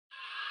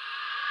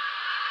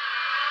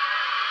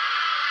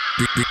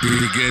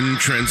Begin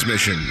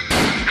transmission.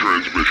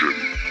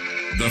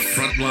 The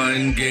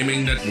Frontline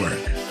Gaming Network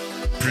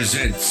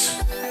presents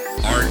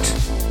Art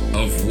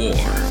of War.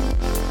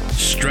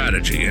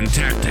 Strategy and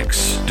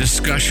tactics.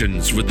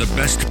 Discussions with the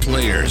best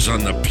players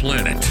on the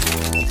planet.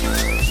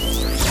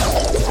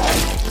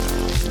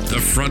 The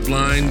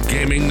Frontline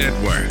Gaming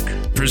Network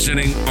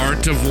presenting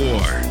Art of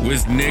War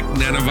with Nick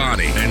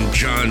Nanavati and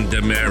John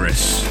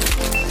Damaris.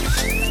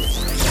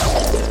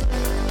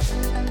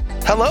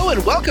 Hello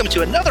and welcome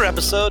to another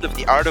episode of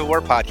the Art of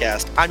War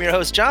podcast. I'm your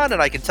host, John,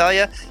 and I can tell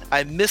you,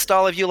 I missed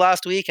all of you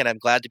last week, and I'm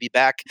glad to be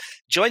back.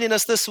 Joining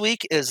us this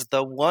week is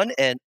the one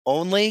and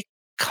only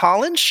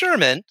Colin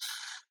Sherman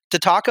to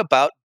talk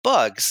about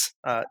bugs.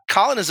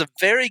 Colin is a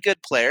very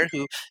good player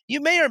who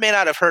you may or may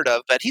not have heard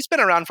of, but he's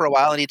been around for a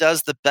while, and he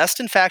does the Best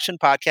in Faction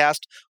podcast,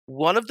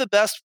 one of the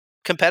best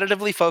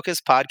competitively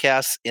focused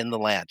podcasts in the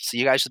land. So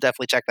you guys should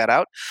definitely check that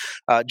out.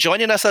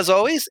 Joining us as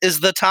always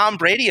is the Tom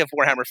Brady of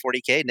Warhammer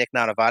 40K, Nick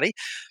Nanavati.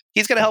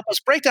 He's going to help us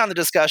break down the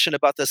discussion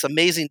about this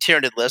amazing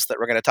Tyranid list that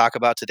we're going to talk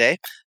about today.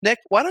 Nick,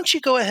 why don't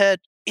you go ahead,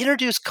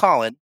 introduce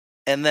Colin,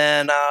 and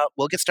then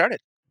we'll get started.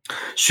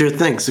 Sure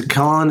thing. So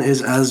Colin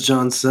is, as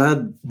John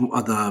said,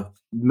 the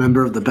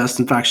member of the Best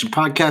in Faction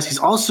podcast. He's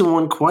also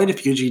won quite a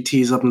few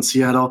GTs up in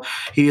Seattle.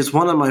 He is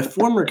one of my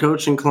former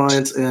coaching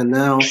clients and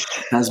now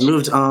has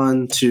moved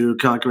on to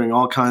conquering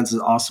all kinds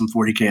of awesome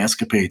 40K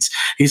escapades.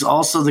 He's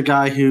also the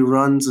guy who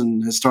runs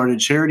and has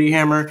started Charity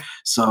Hammer,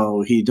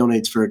 so he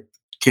donates for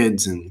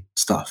kids and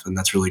stuff, and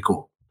that's really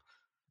cool.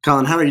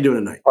 Colin, how are you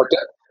doing tonight?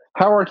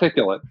 How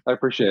articulate. I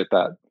appreciate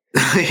that.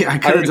 I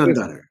could have done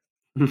better.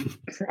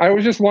 I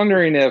was just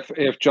wondering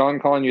if John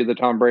calling you the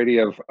Tom Brady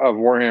of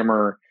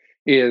Warhammer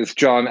is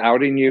John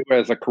outing you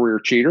as a career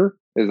cheater.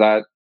 Is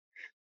that?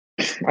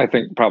 I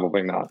think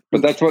probably not.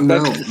 But that's what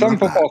some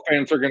football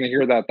fans are going to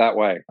hear that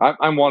way.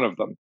 I'm one of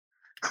them.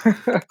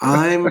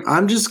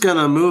 I'm just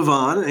gonna move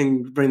on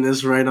and bring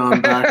this right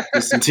on back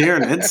to some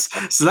Tyranids.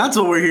 So that's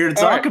what we're here to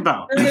talk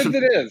about. Tyranids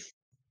it is.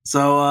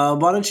 So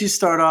why don't you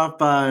start off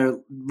by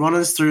running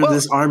us through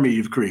this army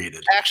you've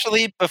created?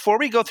 Actually, before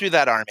we go through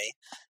that army,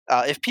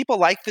 if people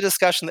like the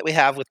discussion that we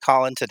have with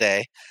Colin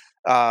today,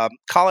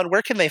 Colin,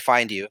 where can they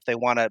find you if they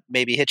want to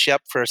maybe hit you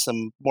up for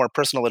some more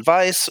personal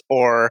advice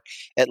or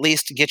at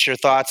least get your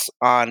thoughts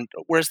on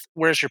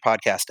where's your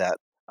podcast at?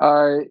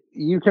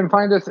 You can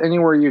find us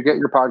anywhere you get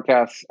your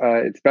podcasts.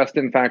 It's Best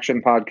in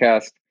Faction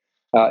podcast.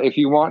 If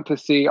you want to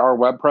see our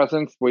web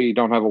presence, we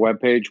don't have a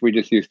web page. We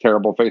just use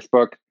terrible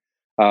Facebook.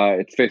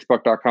 It's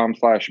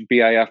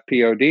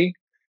facebook.com/BIFPOD,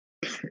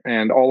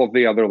 and all of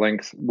the other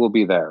links will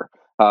be there.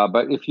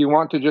 But if you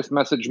want to just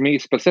message me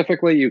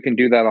specifically, you can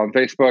do that on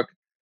Facebook,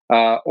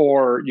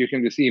 or you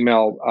can just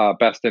email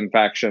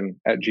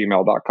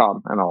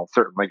bestinfaction@gmail.com, and I'll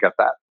certainly get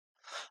that.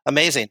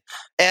 Amazing.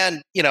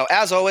 And,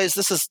 as always,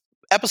 this is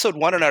episode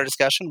 1 in our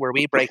discussion where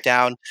we break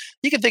down,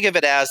 you can think of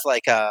it as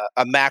like a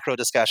macro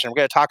discussion. We're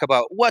going to talk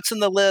about what's in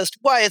the list,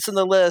 why it's in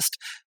the list,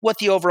 what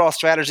the overall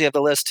strategy of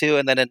the list too,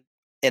 and then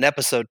in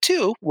episode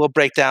 2, we'll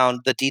break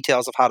down the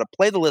details of how to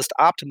play the list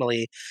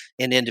optimally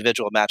in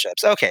individual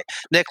matchups. Okay,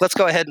 Nick, let's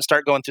go ahead and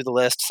start going through the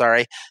list.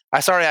 Sorry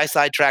I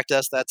sidetracked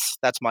us.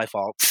 That's my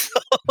fault.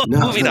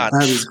 Moving on.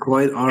 That is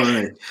quite all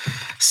right.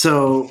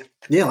 So,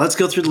 yeah, let's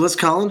go through the list,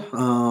 Colin,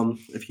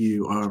 if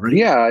you are ready.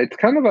 Yeah, it's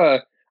kind of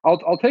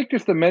I'll take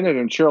just a minute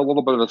and share a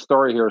little bit of a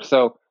story here.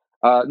 So,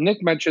 Nick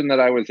mentioned that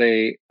I was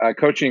a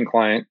coaching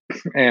client,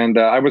 and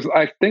I'm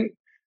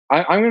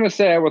going to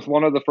say I was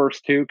one of the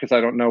first two because I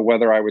don't know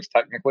whether I was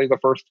technically the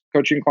first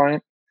coaching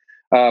client,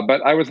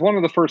 but I was one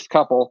of the first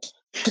couple,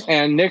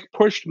 and Nick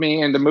pushed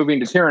me into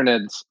moving to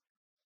Tyranids,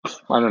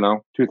 I don't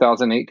know,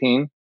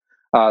 2018,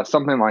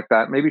 something like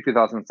that, maybe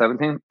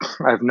 2017.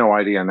 I have no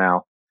idea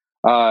now.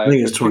 I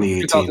think it's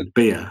 2018,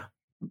 but yeah.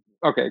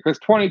 Okay, because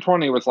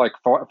 2020 was like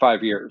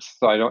 5 years,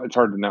 so it's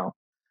hard to know.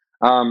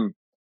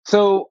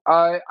 So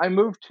I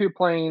moved to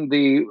playing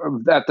the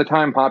at the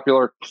time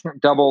popular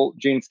double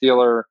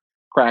Genestealer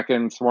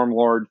Kraken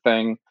Swarmlord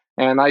thing,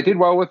 and I did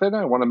well with it.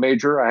 I won a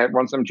major. I had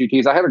won some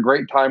GTs. I had a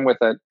great time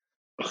with it,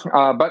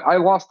 but I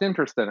lost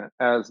interest in it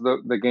as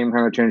the game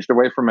kind of changed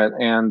away from it.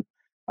 And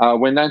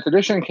when 9th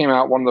edition came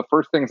out, one of the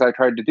first things I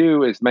tried to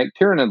do is make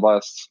Tyranid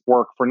lists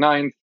work for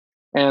 9th,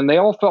 and they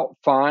all felt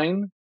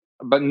fine,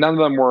 but none of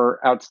them were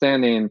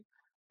outstanding.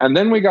 And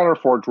then we got our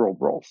Forge World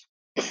rules.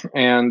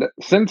 And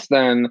since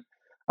then,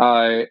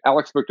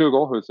 Alex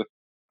McDougall, who's,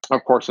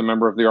 of course, a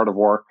member of the Art of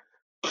War,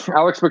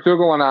 Alex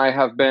McDougall and I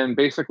have been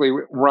basically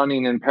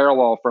running in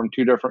parallel from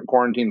 2 different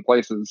quarantine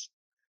places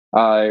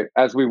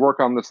as we work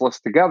on this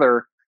list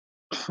together.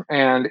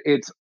 And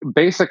it's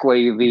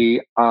basically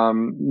the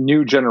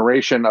new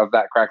generation of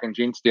that Kraken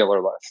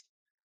Genestealer list,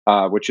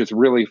 which is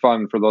really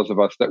fun for those of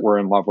us that were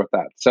in love with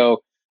that.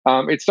 So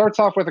it starts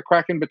off with a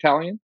Kraken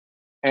battalion,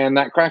 and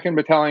that Kraken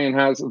battalion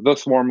has the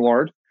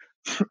Swarmlord,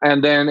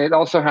 and then it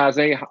also has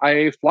a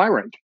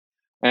Flyrant.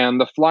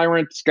 And the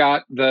Flyrant's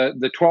got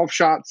the 12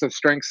 shots of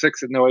strength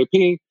 6 at no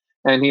AP,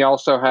 and he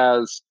also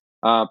has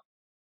I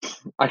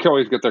can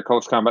always get their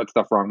close combat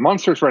stuff wrong.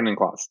 Monstrous Rending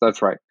Claws,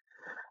 that's right.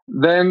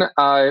 Then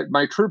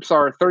my troops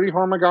are 30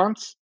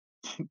 Hormagaunts,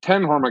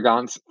 10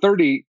 Hormagaunts,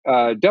 30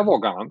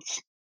 Devil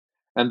Gaunts,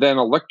 and then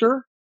a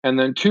Lictor, and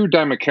then 2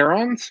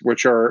 Dimachirons,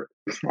 which are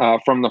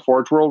from the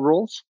Forge World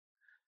rules.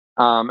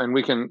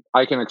 And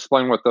I can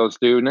explain what those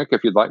do, Nick,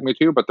 if you'd like me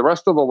to. But the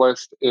rest of the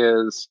list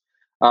is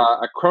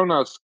a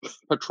Kronos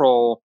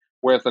patrol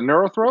with a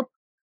Neurothrope,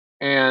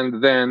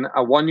 and then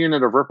a 1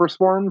 unit of Ripper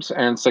Swarms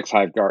and 6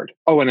 Hive Guard.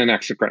 Oh, and an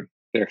Exocrine.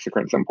 The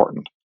Exocrine's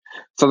important.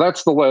 So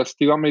that's the list.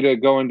 Do you want me to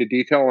go into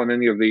detail on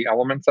any of the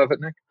elements of it,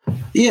 Nick?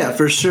 Yeah,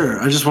 for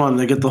sure. I just wanted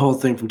to get the whole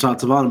thing from top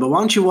to bottom. But why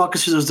don't you walk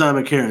us through those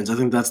Dimachirons? I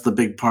think that's the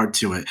big part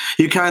to it.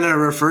 You kind of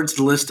referred to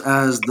the list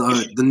as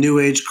the New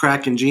Age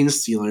Kraken Gene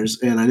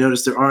Stealers, and I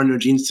noticed there are no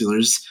Gene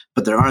Stealers,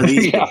 but there are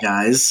these big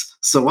guys.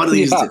 So what do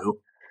these do?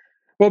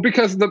 Well,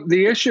 because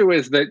the issue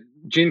is that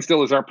Gene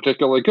Stealers aren't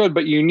particularly good,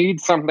 but you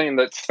need something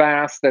that's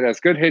fast, that has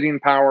good hitting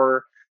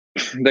power,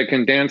 that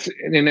can dance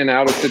in and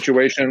out of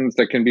situations,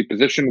 that can be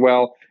positioned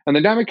well. And the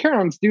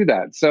Dimachirons do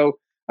that. So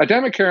a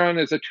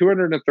Dimichiron is a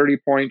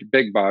 230-point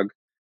big bug.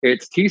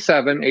 It's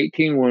T7,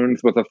 18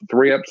 wounds with a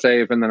 3-up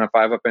save and then a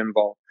 5-up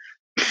invul.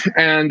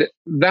 And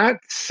that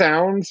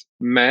sounds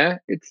meh.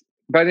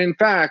 But in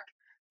fact,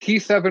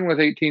 T7 with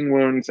 18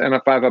 wounds and a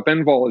 5-up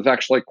invul is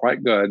actually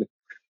quite good.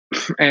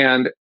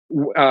 And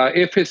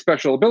if his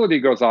special ability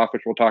goes off,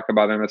 which we'll talk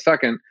about in a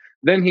second,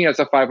 then he has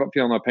a 5-up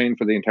Feel No Pain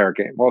for the entire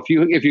game. Well,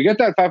 if you get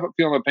that 5-up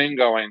Feel No Pain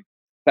going,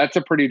 that's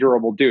a pretty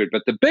durable dude.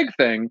 But the big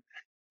thing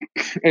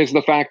is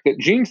the fact that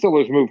Gene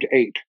Stealers moved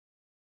 8.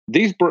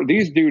 These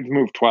dudes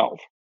moved 12.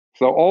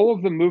 So all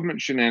of the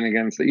movement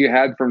shenanigans that you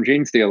had from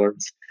Gene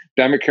Stealers,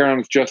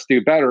 Dimachirons just do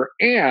better,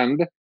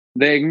 and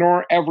they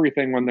ignore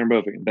everything when they're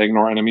moving. They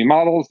ignore enemy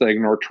models, they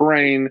ignore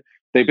terrain.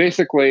 They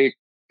basically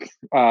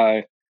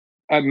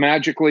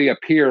magically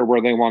appear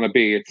where they want to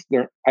be.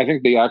 I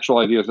think the actual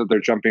idea is that they're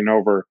jumping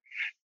over,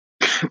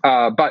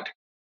 but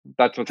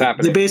that's what's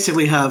happening. They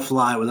basically have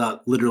fly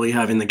without literally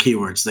having the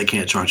keywords. They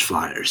can't charge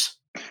flyers.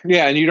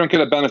 Yeah, and you don't get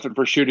a benefit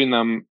for shooting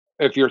them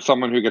if you're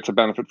someone who gets a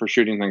benefit for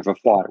shooting things with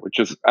fly, which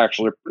is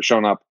actually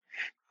shown up.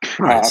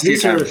 Right. So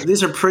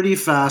these are pretty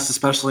fast,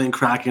 especially in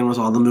Kraken with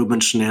all the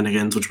movement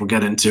shenanigans, which we'll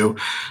get into.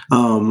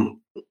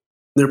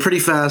 They're pretty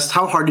fast.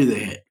 How hard do they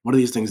hit? What do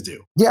these things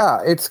do? Yeah,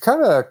 it's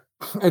kind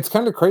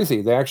of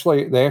crazy. They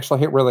actually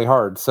hit really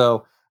hard.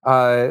 So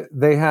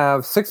they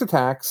have 6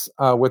 attacks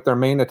with their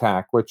main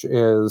attack, which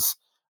is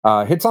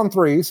hits on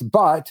 3s,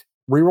 but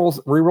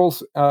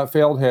rerolls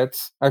failed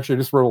hits. Actually,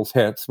 just rerolls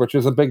hits, which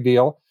is a big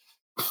deal.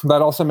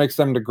 That also makes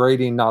them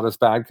degrading not as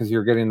bad because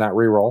you're getting that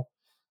reroll.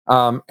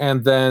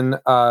 And then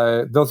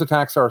those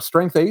attacks are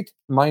Strength 8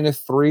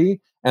 -3,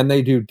 and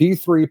they do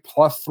D3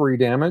 +3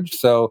 damage.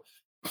 So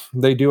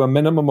they do a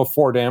minimum of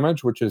 4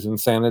 damage, which is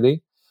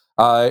insanity.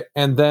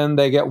 And then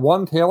they get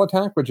 1 tail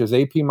attack, which is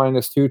AP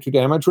 -2 to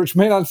damage, which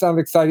may not sound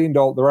exciting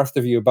to the rest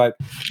of you, but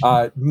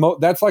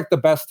that's like the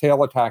best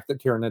tail attack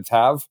that Tyranids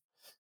have.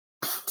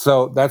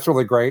 So that's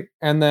really great.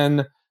 And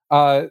then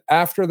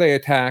after they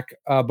attack,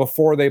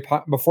 before they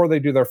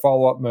do their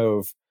follow-up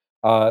move,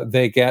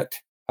 they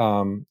get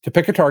to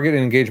pick a target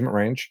in engagement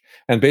range,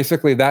 and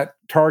basically that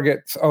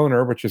target's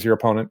owner, which is your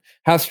opponent,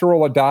 has to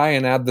roll a die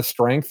and add the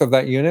strength of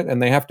that unit,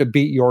 and they have to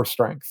beat your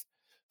strength.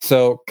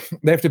 So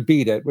they have to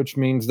beat it, which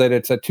means that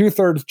it's a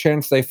 2/3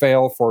 chance they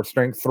fail for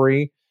strength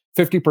 3,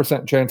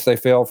 50% chance they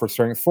fail for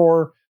strength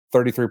 4,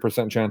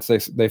 33% chance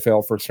they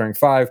fail for strength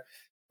 5.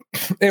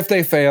 If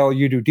they fail,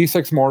 you do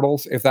D6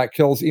 mortals. If that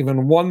kills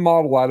even one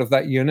model out of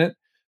that unit,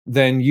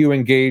 then you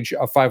engage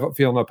a 5-up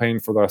Feel No Pain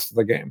for the rest of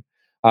the game.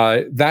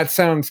 That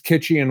sounds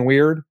kitschy and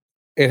weird.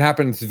 It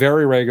happens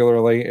very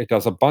regularly. It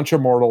does a bunch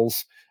of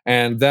mortals,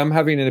 and them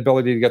having an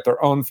ability to get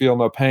their own Feel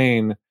No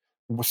Pain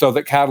so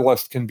that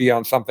Catalyst can be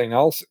on something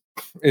else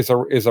is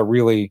a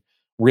really,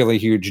 really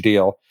huge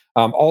deal.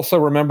 Also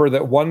remember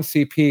that 1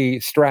 CP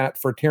strat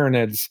for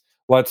Tyranids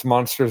lets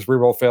monsters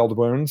reroll failed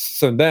wounds.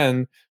 So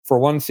then for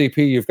 1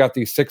 CP, you've got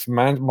these 6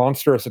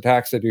 monstrous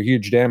attacks that do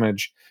huge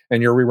damage,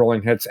 and you're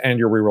rerolling hits and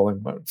you're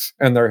rerolling wounds,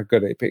 and they're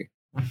good AP.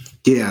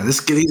 Yeah,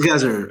 these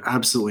guys are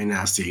absolutely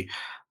nasty.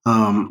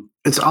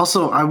 It's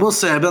also, I will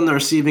say, I've been on the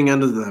receiving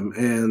end of them,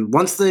 and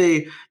once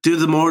they do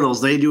the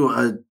mortals, they do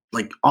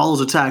all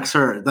those attacks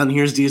hurt. Then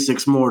here's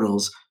D6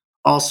 mortals.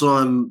 Also,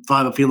 I'm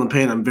 5-up Feel No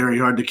Pain. I'm very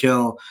hard to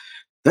kill.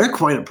 They're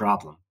quite a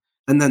problem.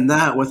 And then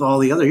that with all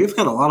the other, you've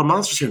got a lot of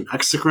monsters here. An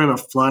Exocrine, a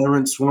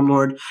Flyrant,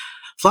 Swarmlord.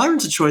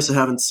 Flyrant's a choice I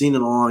haven't seen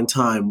in a long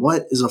time.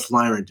 What is a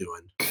Flyrant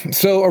doing?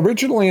 So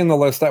originally in the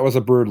list, that was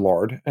a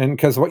Broodlord. And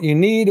because what you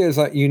need is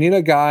you need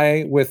a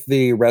guy with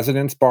the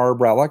Resonance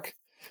Barb Relic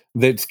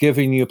that's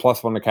giving you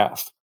 +1 to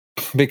cast.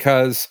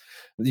 Because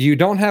you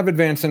don't have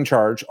Advance in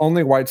Charge.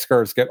 Only White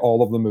Scars get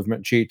all of the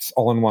movement cheats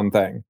all in one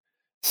thing.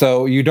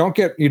 So you don't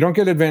get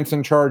Advance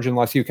in Charge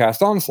unless you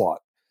cast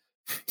Onslaught.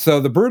 So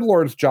the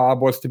Broodlord's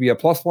job was to be a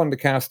 +1 to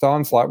cast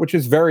Onslaught, which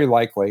is very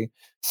likely,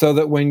 so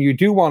that when you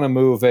do want to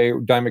move a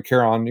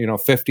Dimachiron,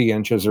 50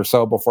 inches or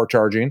so before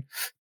charging,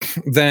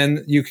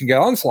 then you can get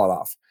Onslaught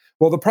off.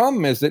 Well, the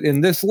problem is that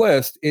in this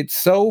list, it's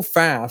so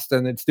fast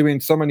and it's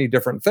doing so many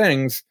different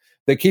things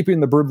that keeping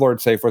the Broodlord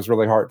safe was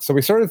really hard. So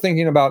we started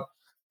thinking about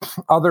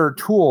other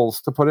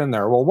tools to put in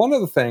there. Well, one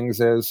of the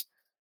things is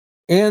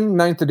in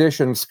 9th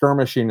edition,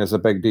 skirmishing is a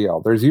big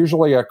deal. There's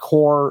usually a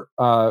core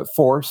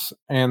force,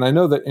 and I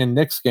know that in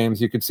Nick's games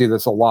you could see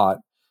this a lot.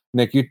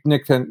 Nick and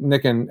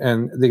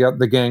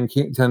the gang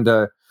tend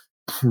to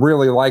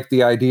really like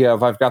the idea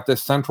of I've got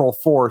this central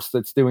force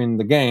that's doing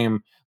the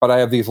game, but I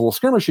have these little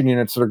skirmishing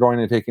units that are going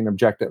and taking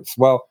objectives.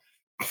 Well,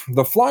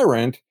 the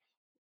Flyrant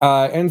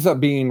ends up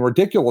being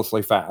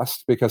ridiculously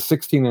fast because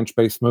 16-inch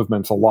base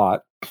movement's a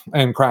lot,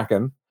 and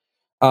Kraken.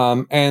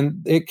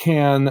 And it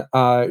can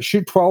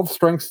shoot 12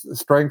 strength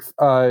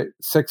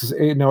 6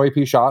 no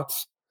AP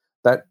shots.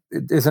 That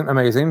isn't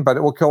amazing, but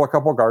it will kill a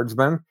couple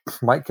guardsmen,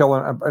 might kill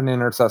an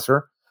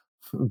intercessor.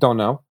 Don't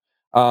know.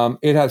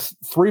 It has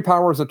 3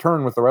 powers a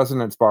turn with the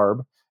Resonance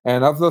Barb,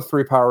 and of the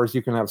 3 powers,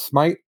 you can have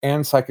Smite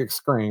and Psychic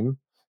Scream,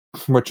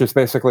 which is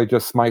basically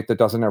just Smite that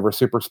doesn't ever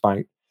super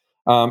Smite.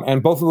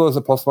 And both of those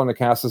at +1 to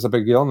cast is a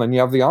big deal, and then you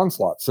have the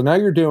Onslaught. So now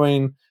you're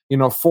doing,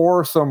 4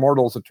 or so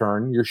mortals a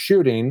turn, you're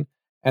shooting,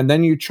 and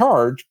then you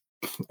charge,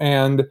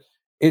 and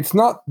it's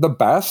not the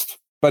best,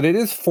 but it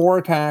is 4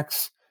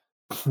 attacks.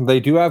 They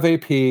do have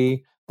AP,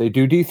 they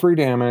do D3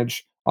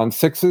 damage. On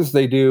 6s,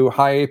 they do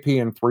high AP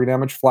and 3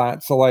 damage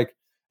flat. So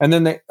and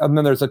then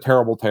there's a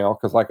terrible tail,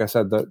 because like I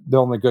said, the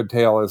only good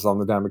tail is on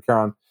the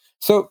Damacaron.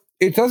 So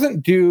it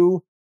doesn't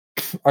do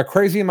a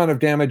crazy amount of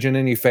damage in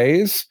any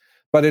phase,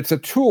 but it's a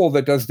tool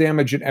that does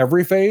damage in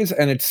every phase,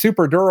 and it's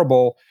super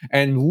durable,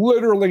 and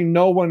literally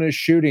no one is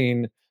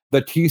shooting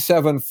the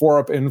T7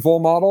 4-up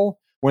Invul model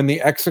when the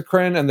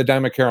Exocrine and the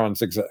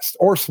Damacarons exist,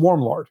 or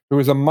Swarmlord, who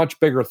is a much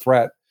bigger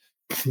threat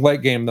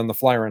late game than the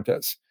Flyrant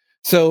is.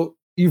 So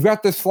you've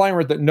got this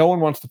Flyrant that no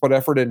one wants to put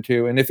effort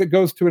into, and if it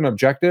goes to an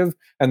objective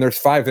and there's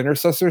 5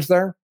 intercessors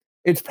there,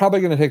 it's probably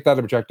going to take that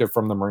objective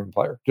from the Marine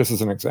player, just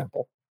as an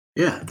example.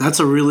 Yeah, that's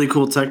a really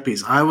cool tech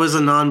piece. I was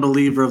a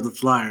non-believer of the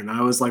Flyrant.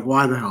 I was like,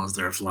 why the hell is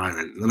there a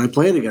Flyrant? And then I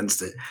played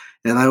against it.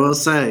 And I will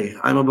say,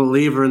 I'm a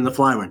believer in the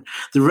Flyrant.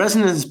 The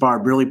Resonance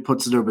Barb really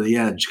puts it over the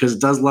edge, because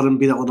it does let him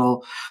be that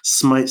little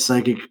Smite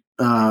Psychic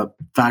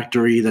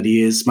factory that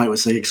he is, Smite with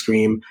Psychic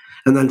Scream,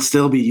 and then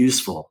still be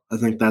useful. I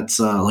think that's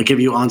give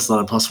you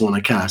Onslaught at +1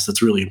 to cast.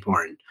 That's really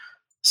important.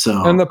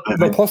 So, and the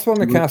 +1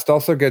 to cast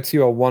also gets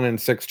you a 1 in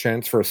 6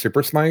 chance for a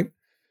Super Smite,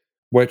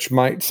 which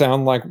might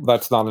sound like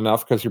that's not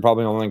enough because you're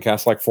probably only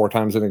cast 4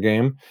 times in a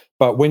game.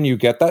 But when you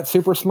get that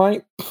Super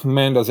Smite,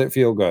 man, does it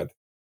feel good.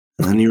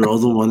 And then you roll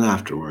the 1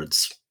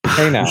 afterwards.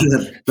 Hey, now.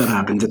 that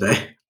happened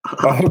today.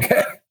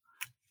 Okay.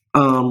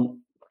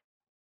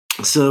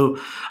 So,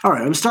 all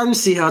right, I'm starting to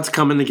see how it's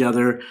coming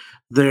together.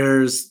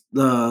 There's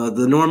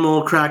the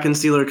normal Kraken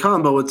Stealer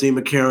combo with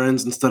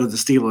Damacarons instead of the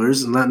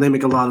Stealers, and they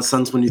make a lot of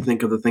sense when you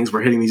think of the things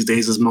we're hitting these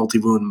days as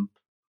multi-wound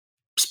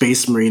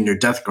Space Marine or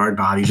Death Guard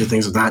bodies or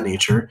things of that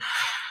nature.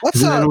 Let's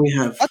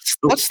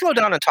slow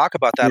down and talk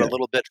about that a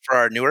little bit for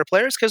our newer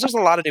players, because there's a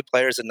lot of new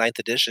players in 9th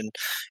edition,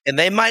 and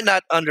they might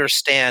not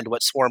understand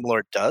what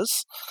Swarmlord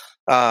does,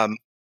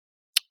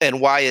 and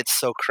why it's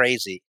so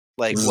crazy.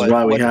 This is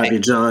why we have you,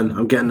 John.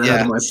 I'm getting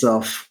ahead of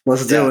myself.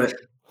 Let's do it.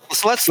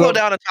 So let's slow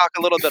down and talk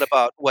a little bit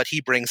about what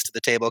he brings to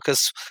the table,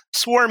 because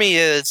Swarmy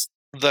is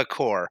the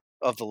core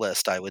of the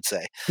list, I would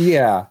say.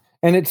 Yeah,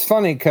 and it's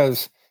funny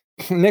because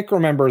Nick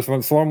remembers when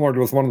Swarmlord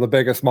was one of the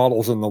biggest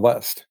models in the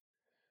list.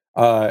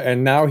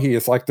 And now he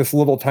is like this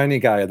little tiny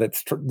guy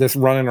that's just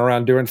running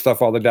around doing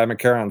stuff while the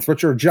Damacarons,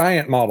 which are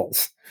giant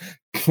models,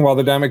 while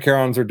the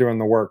Damacarons are doing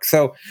the work.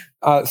 So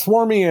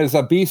Swarmy is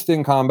a beast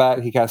in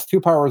combat. He casts 2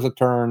 powers a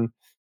turn.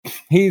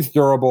 He's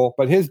durable,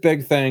 but his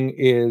big thing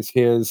is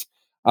his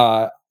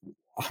I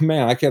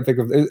can't think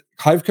of it.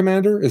 Hive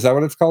Commander. Is that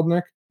what it's called,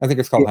 Nick? I think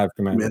it's called Hive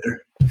Commander.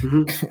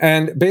 Mm-hmm.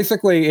 And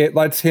basically it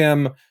lets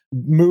him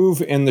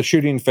move in the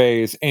shooting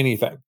phase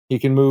anything. He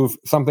can move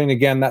something,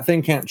 again, that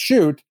thing can't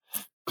shoot,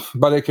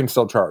 but it can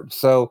still charge.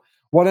 So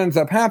what ends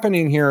up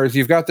happening here is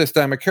you've got this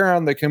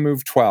Damacaron that can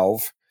move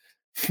 12.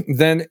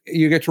 Then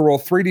you get to roll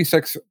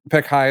 3d6,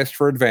 pick highest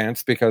for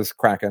advance because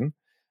Kraken.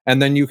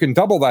 And then you can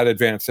double that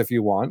advance if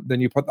you want. Then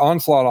you put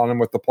Onslaught on him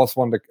with the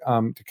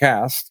 +1 to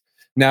cast.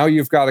 Now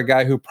you've got a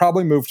guy who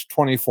probably moved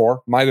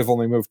 24, might have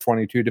only moved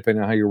 22,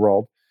 depending on how you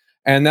rolled.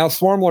 And now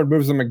Swarmlord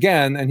moves him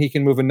again, and he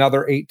can move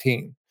another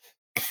 18.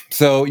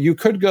 So you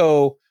could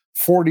go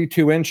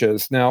 42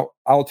 inches. Now,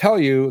 I'll tell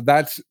you,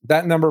 that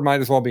number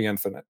might as well be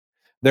infinite.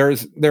 There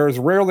is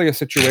rarely a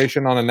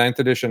situation on a 9th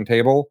edition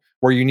table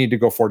where you need to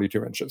go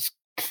 42 inches.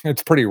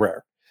 It's pretty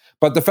rare.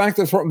 But the fact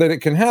that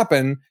it can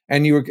happen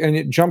and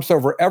it jumps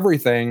over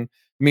everything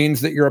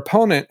means that your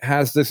opponent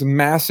has this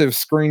massive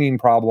screening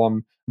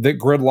problem that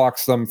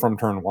gridlocks them from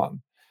turn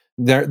 1.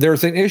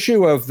 There's an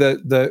issue of these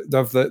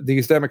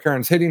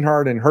Damacarons hitting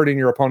hard and hurting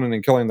your opponent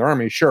and killing their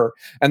army, sure.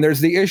 And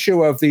there's the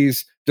issue of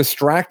these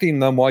distracting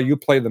them while you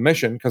play the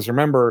mission, because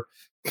remember,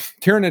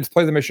 Tyranids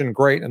play the mission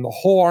great, and the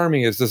whole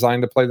army is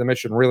designed to play the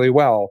mission really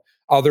well,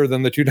 other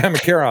than the 2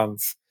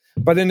 Damacarons.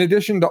 But in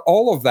addition to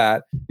all of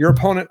that, your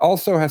opponent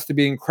also has to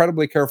be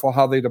incredibly careful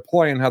how they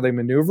deploy and how they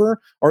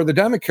maneuver, or the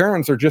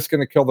Damacarons are just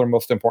going to kill their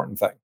most important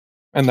thing.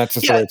 And that's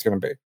just the way it's going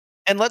to be.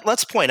 And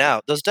let's point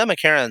out, those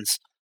Democarons,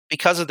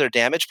 because of their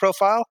damage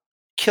profile,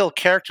 kill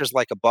characters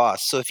like a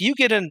boss. So if you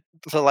get into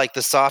like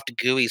the soft,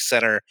 gooey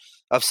center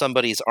of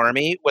somebody's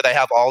army where they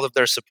have all of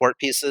their support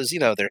pieces,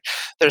 their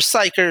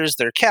psychers,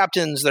 their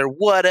captains, their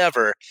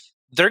whatever,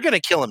 they're going to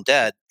kill them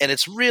dead. And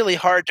it's really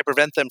hard to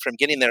prevent them from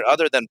getting there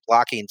other than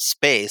blocking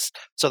space,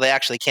 so they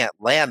actually can't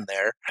land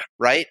there,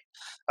 right?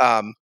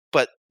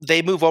 But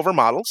they move over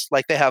models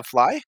like they have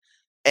fly,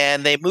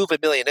 and they move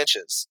 1,000,000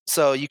 inches.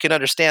 So you can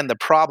understand the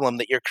problem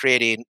that you're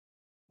creating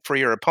for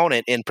your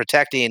opponent in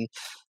protecting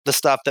the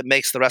stuff that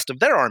makes the rest of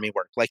their army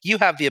work. Like, you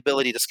have the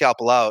ability to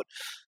scalpel out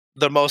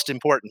the most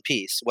important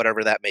piece,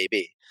 whatever that may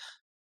be.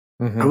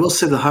 I will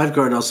say the Hive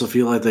Guard also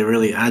feel like they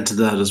really add to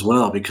that as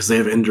well, because they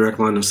have indirect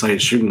line of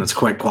sight shooting that's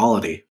quite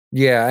quality.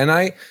 Yeah, and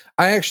I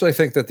actually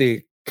think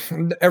that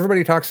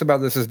everybody talks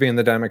about this as being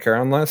the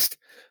Democaron list.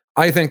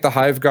 I think the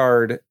Hive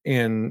Guard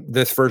in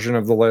this version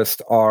of the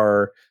list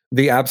are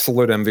the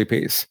absolute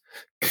MVPs.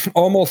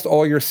 Almost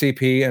all your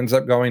CP ends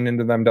up going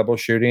into them double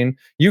shooting.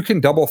 You can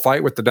double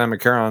fight with the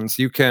Democarons.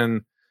 You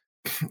can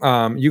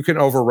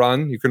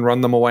overrun. You can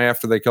run them away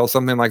after they kill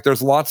something. Like,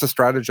 there's lots of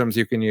stratagems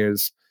you can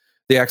use.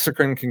 The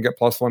Exocrine can get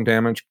 +1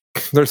 damage.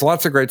 There's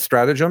lots of great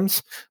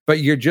stratagems, but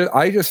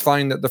I just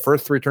find that the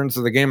first 3 turns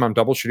of the game, I'm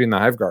double shooting the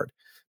Hive Guard,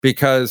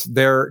 because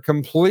they're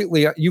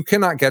completely, you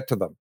cannot get to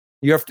them.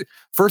 You have to,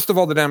 first of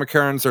all, the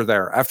Democarons are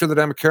there. After the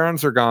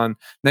Democarons are gone,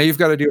 now you've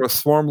got to deal with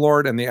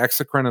Swarmlord and the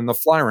Exocrine and the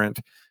Flyrant.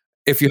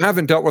 If you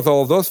haven't dealt with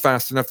all of those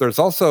fast enough, there's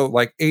also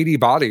like 80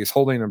 bodies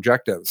holding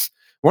objectives.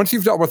 Once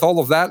you've dealt with all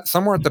of that,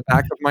 somewhere at the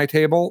back of my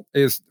table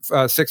is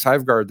 6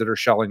 Hive Guard that are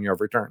shelling you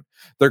every turn.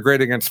 They're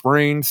great against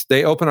Marines.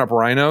 They open up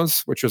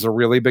Rhinos, which is a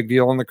really big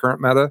deal in the current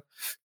meta,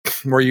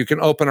 where you can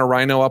open a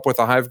Rhino up with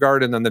a Hive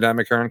Guard and then the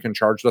Democaron can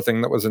charge the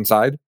thing that was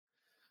inside.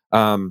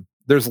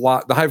 There's a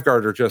lot. The Hive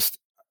Guard are just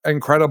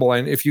incredible,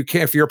 and if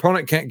your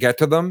opponent can't get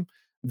to them,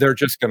 they're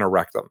just going to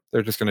wreck them.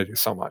 They're just going to do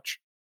so much.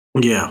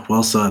 Yeah,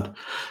 well said.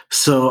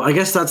 So I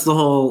guess that's the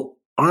whole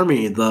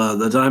army. The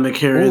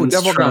Democarons. Oh,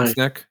 Devil Guns,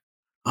 Nick.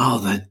 Oh,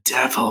 the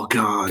Devil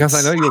Guns. Because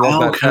I know you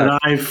love that. How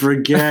could I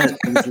forget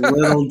these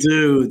little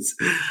dudes?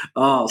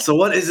 Oh, so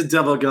what is a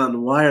Devil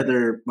Gun? Why are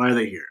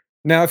they here?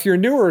 Now, if you're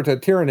newer to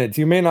Tyranids,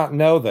 you may not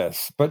know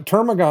this, but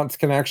Termagants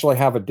can actually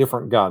have a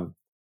different gun,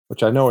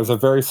 which I know is a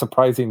very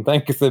surprising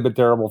thing because they've been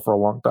terrible for a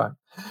long time.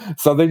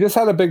 So they just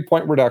had a big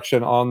point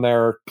reduction on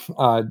their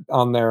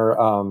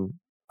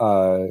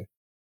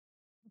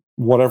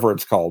whatever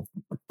it's called.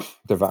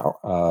 Devour.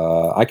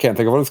 I can't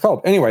think of what it's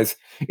called. Anyways,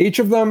 each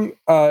of them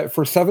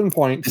for 7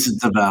 points. This is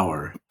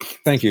Devour.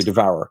 Thank you,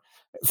 Devour.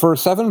 For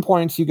 7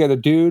 points, you get a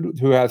dude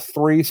who has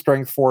 3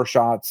 strength 4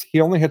 shots. He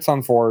only hits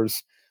on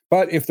 4s,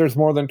 but if there's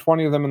more than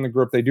 20 of them in the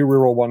group, they do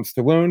reroll 1s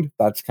to wound.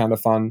 That's kind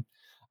of fun.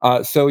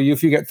 So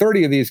if you get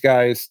 30 of these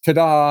guys,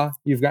 ta-da,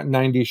 you've got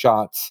 90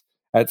 shots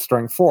at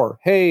strength 4.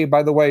 Hey,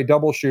 by the way,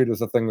 double shoot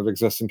is a thing that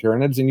exists in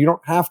Tyranids, and you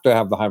don't have to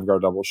have the Hive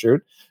Guard double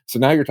shoot. So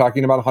now you're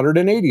talking about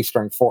 180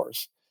 strength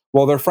 4s.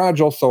 Well, they're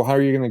fragile, so how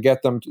are you going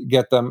to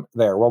get them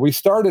there? Well, we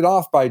started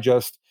off by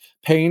just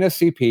paying a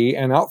CP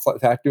and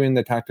attack, doing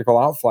the tactical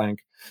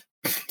outflank,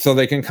 so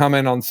they can come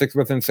in on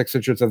within 6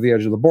 inches of the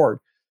edge of the board.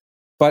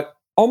 But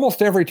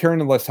almost every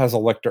Tyranid list has a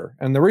Lictor,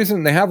 and the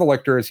reason they have a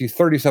Lictor is he's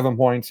 37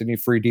 points and you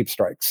free deep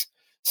strikes,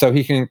 so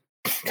he can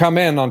come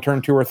in on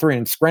turn 2 or 3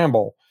 and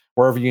scramble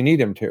wherever you need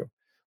him to.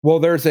 Well,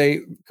 there's a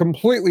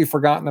completely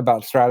forgotten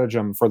about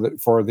stratagem for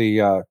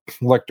the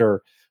Lictor,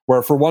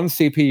 where for 1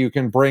 CP you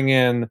can bring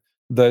in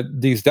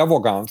these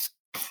Devil Gaunts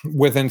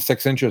within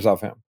 6 inches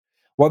of him.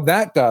 What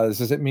that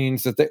does is it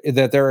means that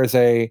there is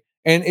and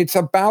it's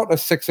about a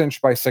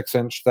 6-inch by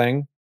 6-inch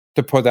thing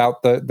to put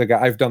out the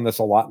guy. I've done this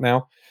a lot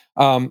now.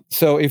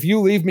 So if you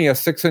leave me a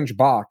 6-inch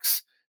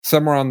box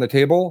somewhere on the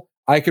table,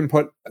 I can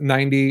put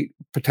 90,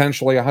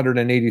 potentially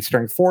 180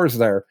 strength 4s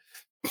there.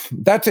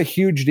 That's a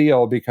huge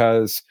deal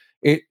because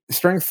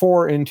strength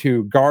 4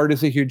 into guard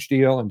is a huge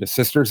deal, into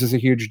sisters is a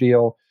huge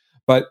deal.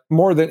 But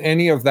more than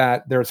any of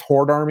that, there's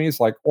horde armies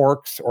like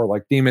orcs or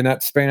like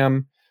demonette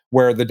spam,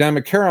 where the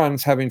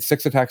Democarons having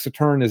 6 attacks a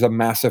turn is a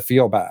massive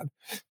feel bad.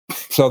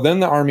 So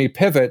then the army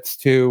pivots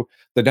to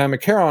the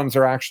Democarons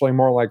are actually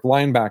more like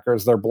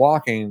linebackers. They're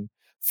blocking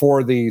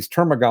for these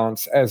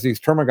Termagants as these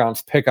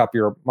Termagants pick up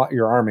your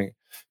army,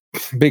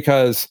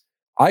 because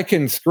I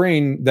can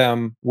screen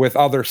them with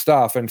other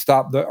stuff and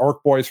stop the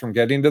orc boys from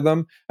getting to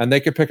them, and they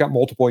could pick up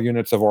multiple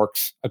units of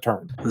orcs a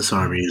turn. This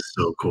army is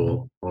so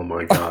cool. Oh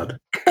my god.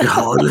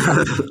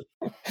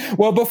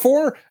 Well,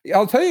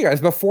 I'll tell you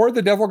guys, before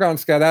the Devil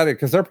Gaunts got added,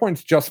 because their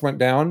points just went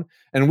down,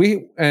 and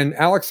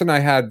Alex and I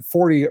had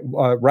 40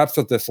 reps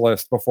at this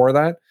list before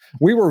that,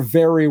 we were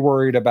very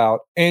worried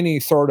about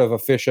any sort of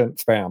efficient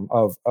spam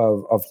of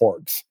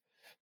hordes.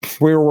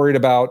 We were worried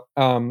about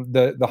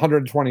the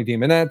 120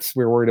 demonettes.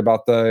 We were worried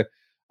about the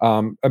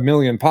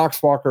 1,000,000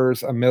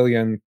 poxwalkers,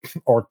 1,000,000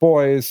 orc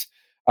boys,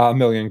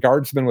 1,000,000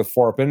 guardsmen with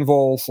 4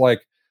 invuls.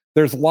 Like,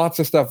 there's lots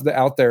of stuff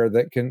out there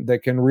that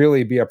can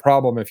really be a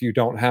problem if you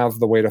don't have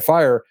the way to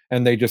fire,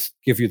 and they just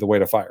give you the way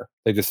to fire.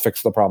 They just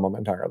fix the problem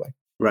entirely.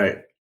 Right.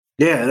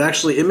 Yeah,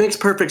 it makes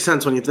perfect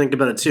sense when you think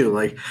about it too.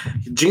 Like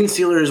Gene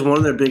Stealer is one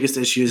of their biggest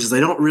issues is they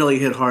don't really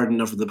hit hard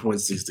enough with the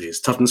points these days.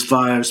 Toughness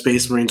 5,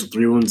 Space Marines with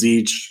 3 wounds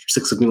each,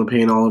 6 of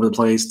pain all over the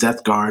place,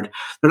 Death Guard.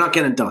 They're not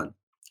getting it done.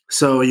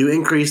 So you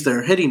increase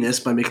their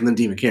hittiness by making them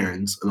Demon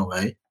Karens in a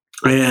way.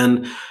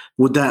 And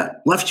would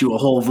that left you a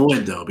whole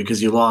void though,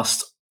 because you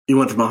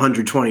went from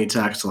 120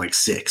 attacks to like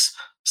 6.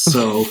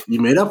 So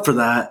you made up for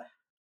that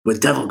with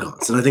Devil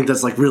Guns. And I think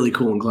that's like really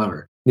cool and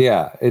clever.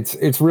 Yeah,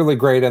 it's really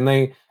great, and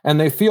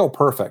they feel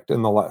perfect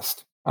in the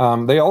list.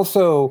 They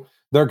also,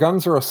 their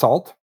guns are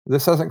assault.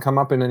 This hasn't come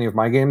up in any of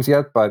my games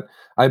yet, but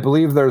I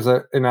believe there's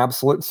an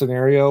absolute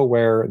scenario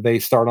where they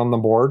start on the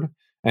board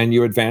and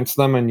you advance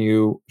them and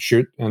you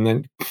shoot, and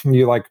then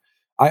you like.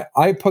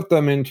 I put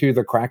them into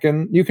the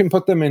Kraken. You can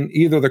put them in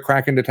either the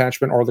Kraken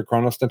detachment or the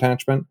Kronos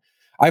detachment.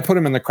 I put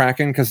them in the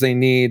Kraken because they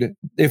need,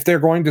 if they're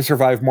going to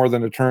survive more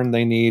than a turn,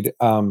 they need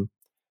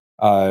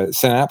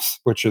Synapse,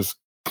 which is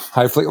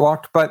high fleet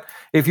locked. But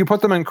if you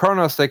put them in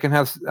Kronos, they can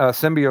have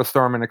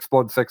Symbiostorm and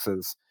explode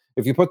 6s.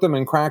 If you put them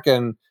in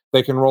Kraken,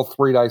 they can roll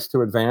 3 dice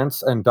to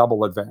advance and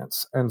double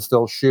advance and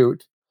still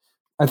shoot.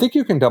 I think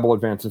you can double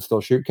advance and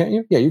still shoot, can't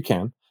you? Yeah, you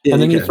can. Yeah,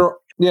 and then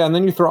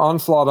you throw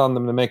Onslaught on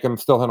them to make them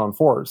still hit on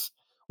 4s.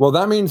 Well,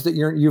 that means that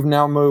you've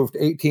now moved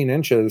 18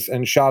 inches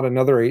and shot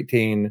another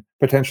 18,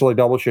 potentially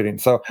double shooting.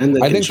 So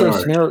I think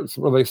there's snares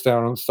where they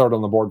start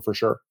on the board for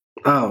sure.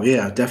 Oh,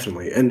 yeah,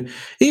 definitely. And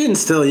even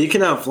still, you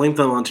can outflank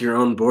them onto your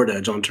own board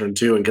edge on turn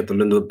 2 and get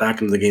them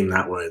back into the game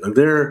that way. Like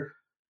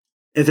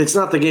if it's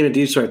not the game of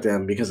Deep Strike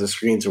them because of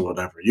screens or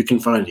whatever, you can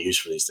find a use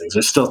for these things.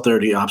 There's still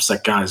 30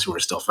 OPSEC guys who are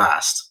still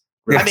fast.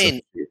 I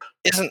mean,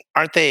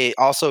 aren't they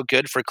also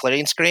good for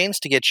clearing screens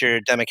to get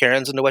your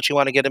Demicarans into what you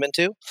want to get them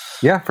into?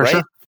 Yeah, for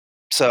sure.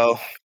 So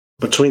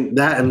between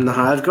that and the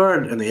Hive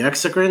Guard and the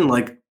Exegrin,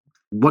 like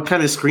what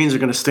kind of screens are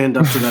going to stand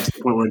up to that to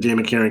the point where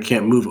Demicaran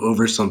can't move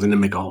over something to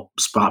make a whole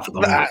spot for the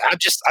whole?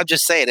 I'm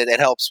just saying it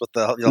helps with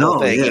the whole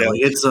thing. Yeah,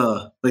 like it's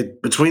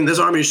like between this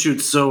army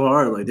shoots so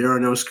hard, like there are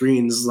no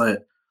screens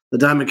that the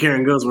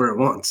Demicaran goes where it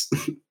wants.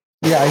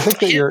 Yeah, I think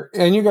that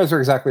you guys are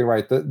exactly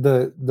right.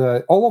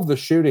 The all of the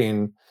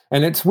shooting,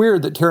 and it's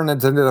weird that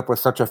Tyranids ended up with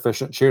such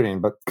efficient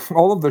shooting, but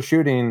all of the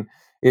shooting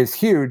is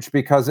huge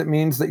because it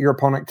means that your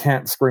opponent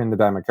can't screen the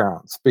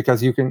Demicarans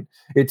because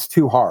it's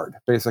too hard.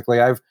 Basically,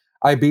 I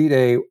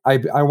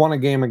won a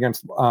game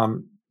against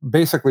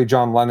basically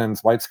John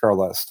Lennon's White Scar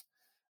list,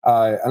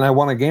 and I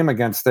won a game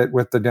against it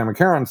with the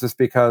Demicarans just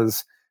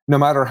because no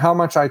matter how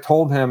much I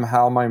told him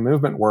how my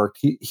movement worked,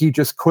 he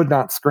just could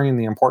not screen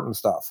the important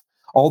stuff.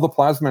 All the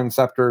Plasma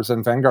Inceptors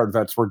and Vanguard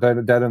Vets were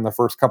dead in the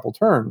first couple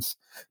turns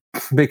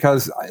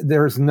because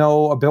there's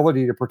no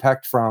ability to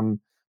protect from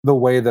the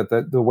way that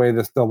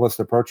the list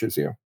approaches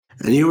you.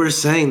 And you were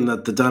saying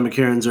that the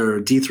Demicarans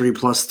are D3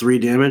 plus 3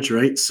 damage,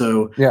 right?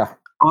 So yeah,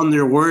 on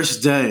their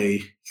worst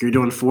day, you're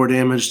doing 4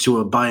 damage to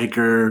a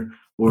biker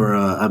or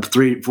a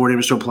 4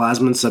 damage to a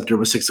Plasma Inceptor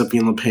with 6 of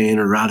Feeling Pain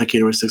or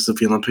Eradicator with 6 of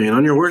Feeling Pain.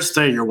 On your worst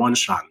day, you're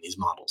one-shotting these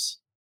models.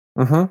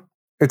 Mm-hmm.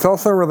 It's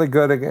also really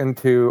good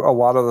into a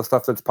lot of the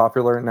stuff that's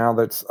popular now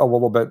that's a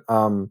little bit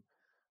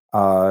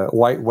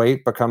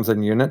lightweight, becomes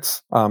in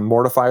units.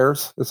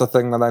 Mortifiers is a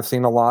thing that I've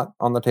seen a lot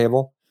on the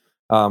table,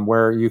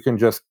 where you can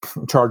just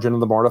charge into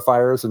the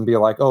mortifiers and be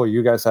like, oh,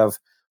 you guys have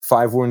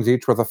 5 wounds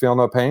each with a Feel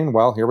No Pain?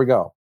 Well, here we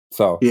go.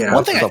 So yeah,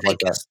 one thing I think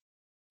is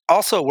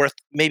also worth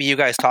maybe you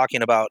guys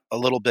talking about a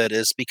little bit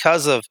is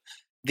because of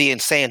the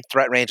insane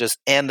threat ranges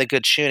and the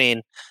good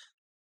shooting,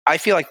 I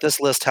feel like this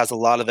list has a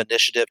lot of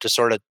initiative to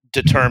sort of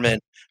determine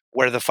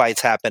where the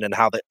fights happen and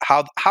how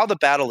the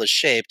battle is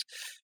shaped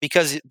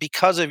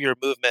because of your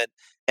movement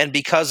and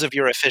because of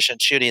your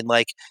efficient shooting.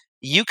 Like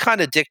you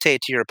kind of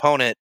dictate to your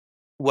opponent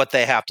what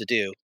they have to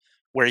do,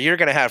 where you're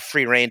going to have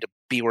free reign to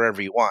be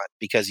wherever you want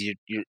because you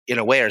in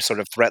a way are sort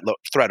of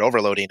threat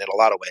overloading in a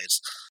lot of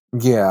ways.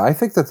 Yeah, I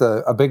think that's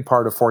a big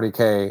part of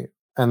 40K,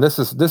 and this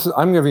is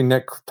I'm giving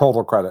Nick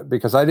total credit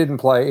because I didn't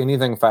play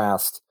anything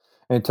fast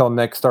until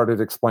Nick started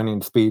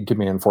explaining speed to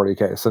me in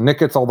 40K. So Nick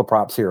gets all the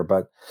props here,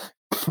 but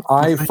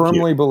I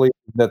firmly believe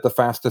that the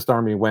fastest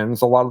army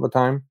wins a lot of the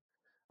time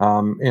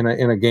in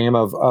a game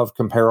of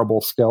comparable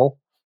skill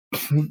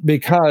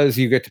because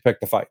you get to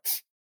pick the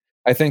fights.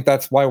 I think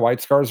that's why White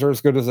Scars are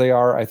as good as they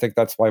are. I think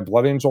that's why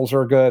Blood Angels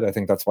are good. I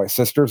think that's why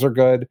Sisters are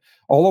good.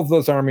 All of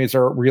those armies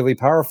are really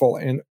powerful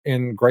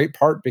in great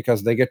part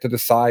because they get to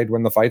decide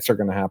when the fights are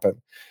going to happen.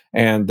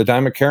 And the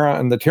Demicara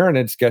and the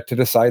Tyranids get to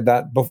decide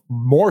that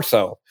more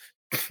so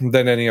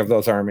than any of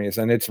those armies.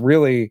 And it's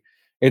really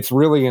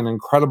an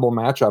incredible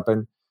matchup.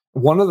 And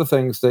one of the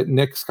things that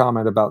Nick's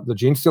comment about the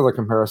Gene Stealer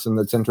comparison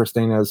that's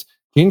interesting is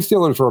Gene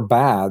Stealers were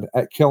bad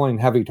at killing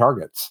heavy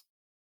targets.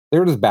 They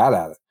were just bad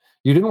at it.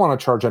 You didn't want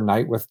to charge a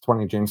knight with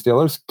 20 Gene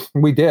Stealers.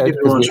 We did. You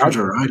didn't want to charge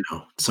a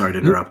Rhino. Sorry to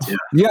interrupt.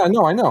 Yeah,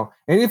 no, I know.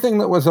 Anything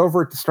that was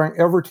over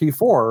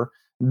T4,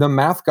 the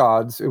math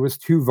gods, it was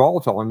too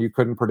volatile and you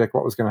couldn't predict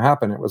what was going to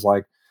happen. It was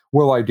like,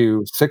 will I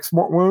do 6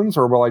 more wounds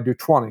or will I do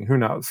 20? Who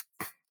knows?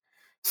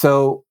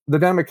 So the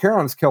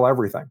Demicarans kill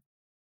everything.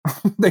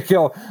 They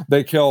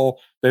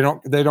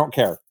don't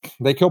care.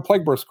 They kill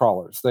Plague Burst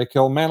Crawlers. They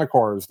kill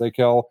Manticores. They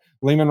kill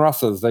Leman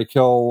Russes. They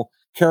kill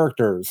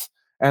characters.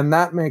 And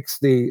that makes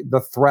the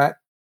threat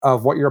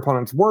of what your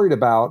opponent's worried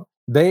about.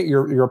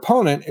 Your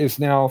opponent is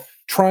now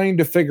trying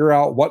to figure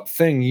out what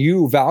thing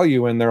you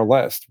value in their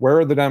list. Where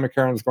are the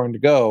Damacarons going to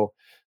go?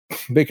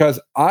 Because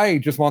I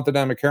just want the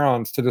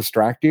Damacarons to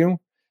distract you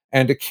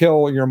and to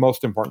kill your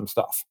most important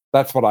stuff.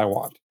 That's what I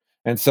want.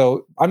 And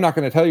so I'm not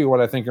going to tell you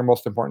what I think your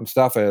most important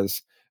stuff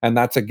is. And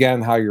that's,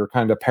 again, how you're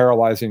kind of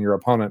paralyzing your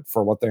opponent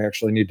for what they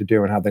actually need to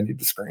do and how they need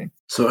to screen.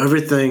 So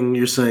everything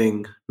you're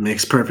saying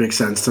makes perfect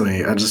sense to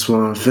me. I just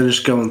want to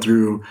finish going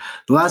through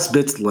the last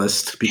bits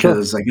list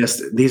because I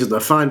guess these are the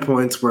fine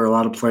points where a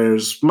lot of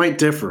players might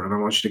differ, and I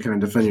want you to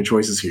kind of defend your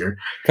choices here.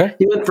 Okay.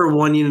 You went for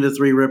 1 unit of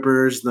 3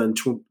 Rippers, then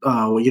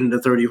 1 unit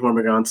of 30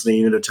 Hormagaunts, and a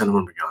unit of 10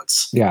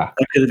 Hormagaunts. Yeah.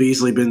 That could have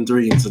easily been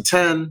 3 units of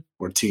 10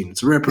 or 2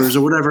 units of Rippers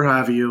or whatever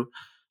have you.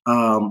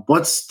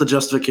 What's the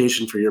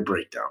justification for your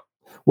breakdown?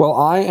 Well,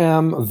 I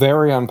am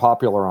very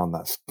unpopular on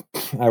this.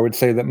 I would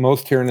say that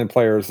most Tyranid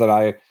players that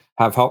I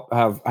have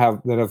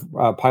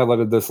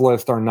piloted this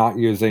list are not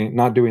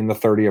doing the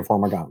 30 of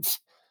Hormagaunts.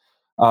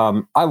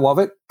 I love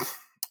it.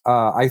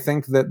 I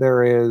think that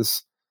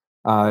there's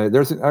a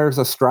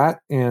strat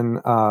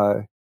in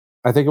I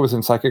think it was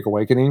in Psychic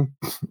Awakening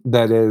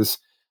that is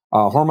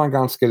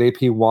Hormagaunts get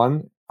AP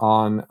 1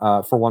 on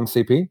for 1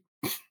 CP.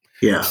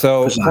 Yeah.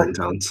 So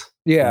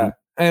Mm-hmm.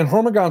 And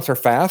Hormagaunts are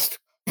fast.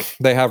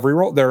 They have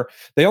reroll.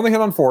 They only hit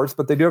on 4s,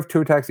 but they do have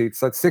 2 attacks each.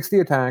 So that's 60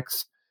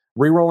 attacks,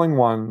 rerolling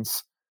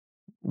 1s,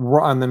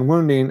 and then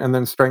wounding, and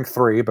then strength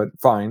 3, but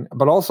fine.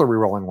 But also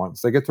rerolling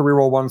 1s. They get to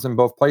reroll 1s in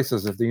both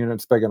places if the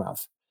unit's big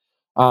enough.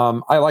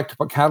 I like to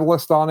put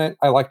Catalyst on it.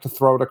 I like to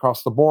throw it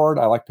across the board.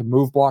 I like to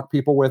move block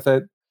people with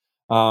it.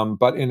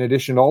 But in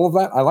addition to all of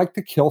that, I like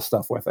to kill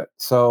stuff with it.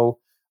 So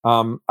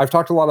I've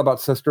talked a lot about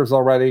Sisters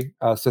already.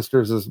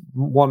 Sisters is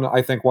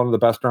I think one of the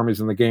best armies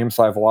in the game,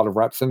 so I have a lot of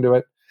reps into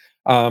it.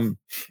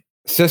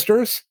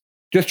 Sisters,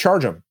 just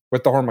charge them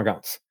with the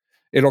Hormagaunts.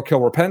 It'll kill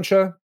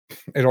Repentia.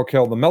 It'll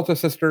kill the Melta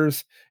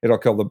Sisters. It'll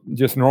kill the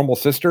just normal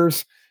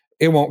Sisters.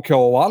 It won't kill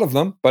a lot of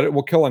them, but it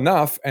will kill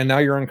enough, and now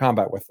you're in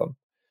combat with them.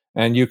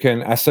 And you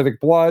can acidic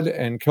blood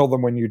and kill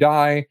them when you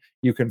die.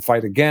 You can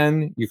fight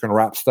again. You can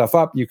wrap stuff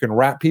up. You can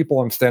wrap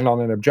people and stand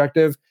on an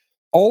objective.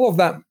 All of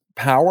that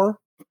power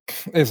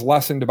is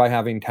lessened by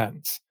having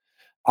 10s.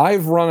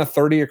 I've run a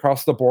 30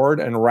 across the board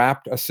and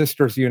wrapped a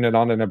Sisters unit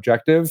on an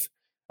objective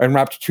and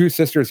wrapped 2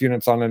 Sisters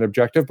units on an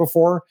objective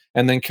before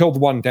and then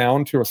killed one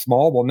down to a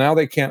small. Well, now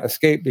they can't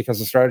escape because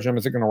the stratagem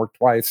isn't going to work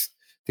twice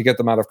to get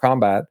them out of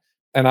combat.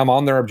 And I'm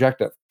on their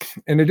objective.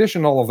 In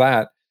addition to all of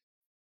that,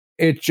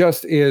 it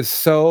just is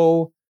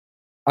so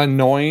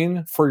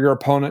annoying for your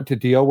opponent to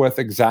deal with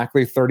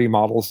exactly 30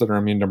 models that are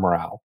immune to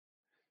morale.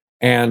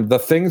 And the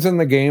things in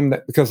the game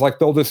that, because like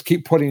they'll just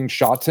keep putting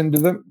shots into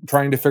them,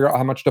 trying to figure out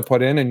how much to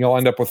put in, and you'll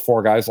end up with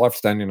 4 guys left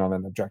standing on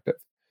an objective.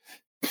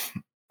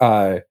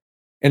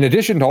 In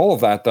addition to all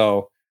of that,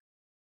 though,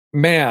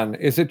 man,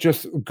 is it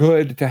just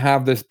good to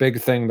have this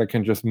big thing that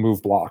can just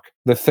move block.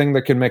 The thing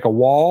that can make a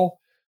wall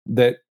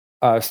that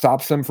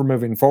stops them from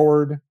moving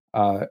forward.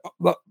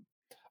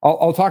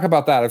 I'll talk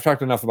about that. I've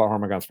talked enough about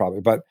Hormagaunts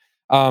probably, but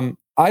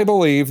I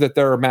believe that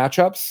there are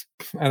matchups,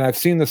 and I've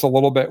seen this a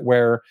little bit,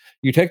 where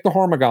you take the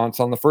Hormagaunts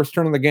on the first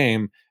turn of the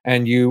game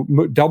and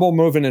you double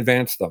move and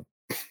advance them.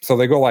 So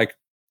they go like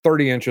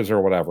 30 inches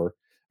or whatever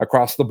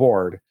across the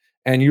board,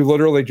 and you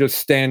literally just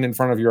stand in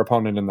front of your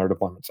opponent in their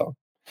deployment zone.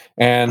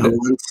 And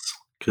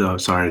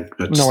sorry,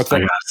 but no, I gotta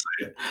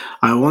say it.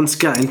 I once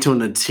got into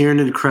an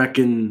Tyrannid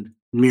Kraken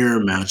mirror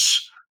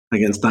match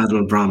against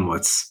Admiral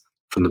Bromwitz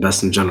from the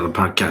Best in General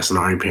podcast and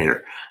Ari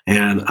Painter,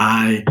 and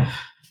I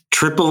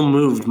triple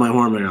moved my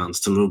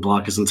Hormagaunts to move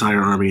block his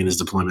entire army in his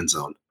deployment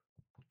zone.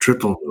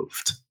 Triple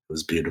moved. It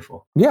was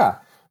beautiful. Yeah,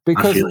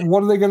 because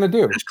what are they going to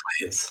do?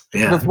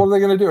 Yeah. Because what are they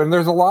going to do? And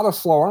there's a lot of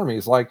slow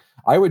armies. Like,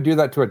 I would do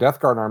that to a Death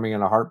Guard army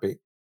in a heartbeat.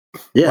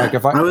 Yeah, like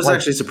if I was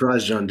actually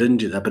surprised John didn't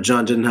do that, but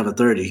John didn't have a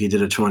 30. He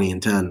did a 20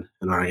 and 10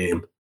 in our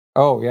game.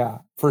 Oh, yeah,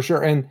 for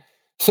sure. And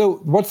so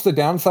what's the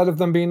downside of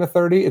them being a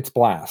 30? It's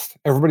blast.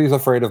 Everybody's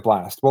afraid of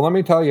blast. Well, let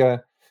me tell you,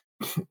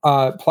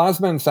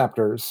 Plasma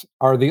Inceptors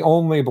are the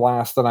only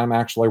blast that I'm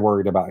actually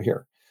worried about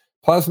here.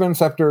 Plasma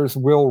Inceptors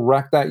will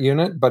wreck that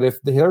unit, but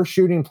if they're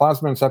shooting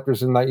Plasma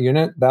Inceptors in that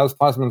unit, those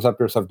Plasma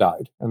Inceptors have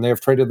died, and they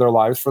have traded their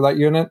lives for that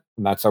unit,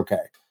 and that's okay.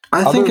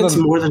 I think it's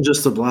more than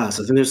just the blast.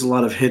 I think there's a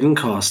lot of hidden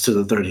costs to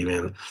the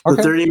 30-man.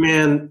 The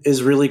 30-man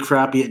is really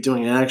crappy at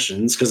doing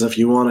actions, because if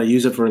you want to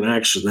use it for an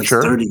action, that's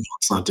 30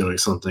 it's not doing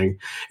something.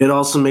 It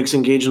also makes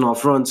engaging all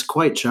fronts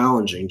quite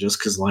challenging, just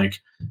because, like,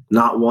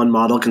 not one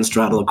model can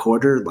straddle a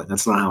quarter. Like,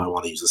 that's not how I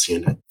want to use this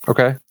unit.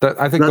 Okay.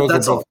 I think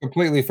those are both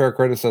completely fair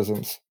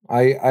criticisms.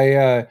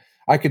 I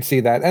could see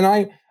that.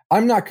 And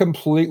I'm not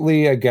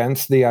completely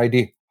against the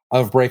idea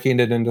of breaking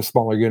it into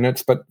smaller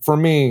units, but for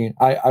me,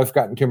 I've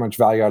gotten too much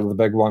value out of the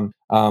big one.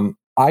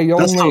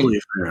 That's totally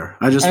fair.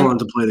 I just wanted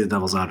to play the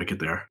devil's advocate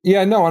there.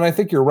 Yeah, no, and I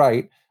think you're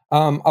right.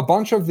 A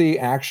bunch of the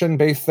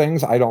action-based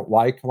things I don't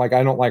like. Like,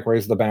 I don't like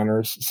Raise the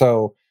Banners.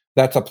 So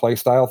that's a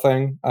playstyle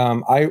thing.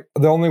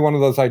 The only one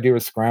of those I do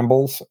is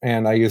Scrambles,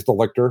 and I use the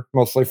Lictor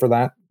mostly for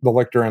that. The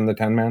Lictor and the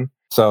 10-man.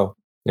 So,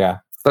 yeah,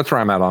 that's where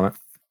I'm at on it.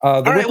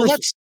 All right, well,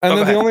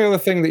 the only other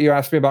thing that you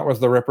asked me about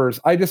was the Rippers.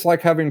 I just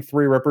like having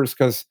 3 Rippers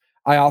because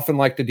I often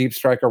like to deep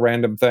strike a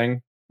random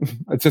thing.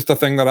 It's just a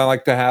thing that I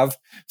like to have,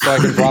 so I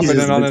can drop it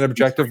in on an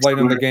objective late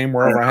in the game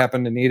wherever I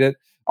happen to need it.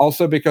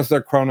 Also, because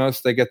they're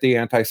Chronos, they get the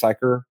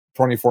anti-psyker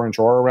 24-inch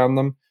aura around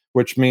them,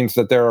 which means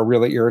that they're a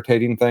really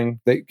irritating thing.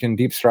 They can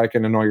deep strike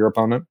and annoy your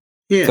opponent.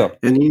 Yeah, so,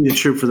 and you need a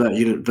troop for that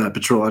unit, that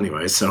patrol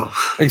anyway. So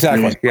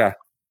exactly, yeah.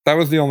 That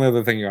was the only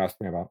other thing you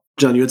asked me about.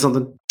 John, you had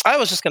something? I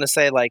was just going to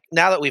say, like,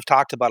 now that we've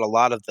talked about a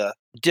lot of the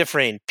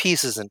differing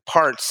pieces and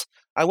parts,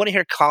 I want to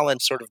hear Colin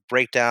sort of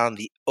break down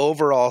the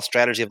overall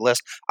strategy of the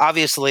list.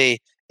 Obviously,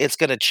 it's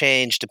going to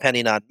change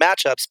depending on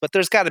matchups, but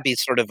there's got to be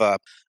sort of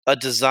a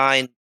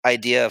design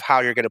idea of how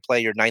you're going to play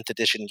your 9th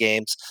edition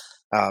games.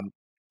 And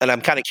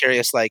I'm kind of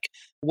curious, like,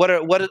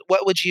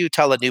 what would you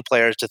tell a new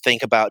player to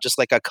think about? Just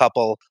like a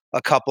couple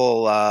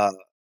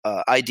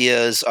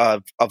ideas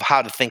of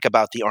how to think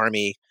about the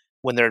army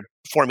when they're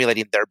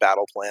formulating their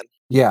battle plan.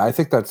 Yeah, I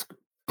think that's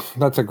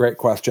a great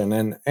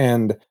question.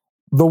 And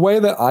the way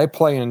that I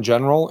play in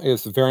general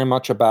is very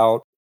much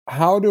about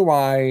how do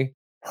I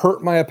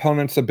hurt my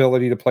opponent's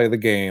ability to play the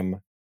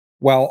game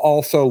while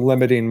also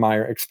limiting my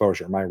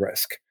exposure, my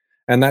risk.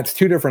 And that's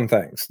 2 different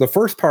things. The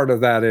first part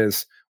of that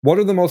is, what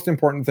are the most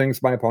important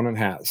things my opponent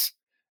has?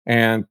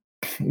 And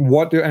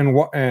what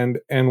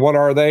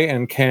are they?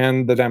 And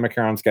can the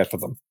Damacarons get to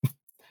them?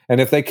 And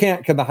if they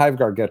can't, can the Hive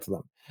Guard get to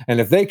them? And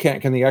if they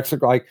can't, can the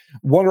Execute? Like,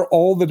 what are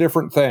all the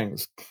different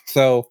things?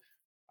 So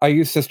I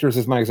used Sisters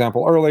as my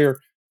example earlier.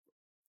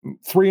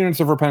 3 units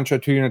of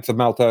Repentia, 2 units of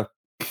Melta.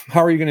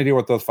 How are you going to deal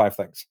with those 5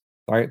 things?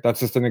 All right, that's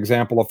just an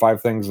example of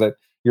 5 things that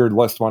your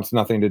list wants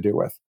nothing to do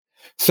with.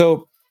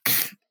 So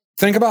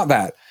think about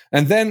that.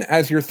 And then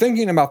as you're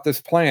thinking about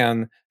this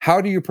plan, how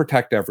do you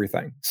protect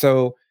everything?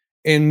 So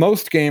in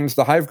most games,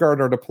 the Hive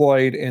Guard are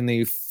deployed in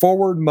the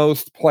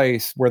forwardmost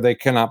place where they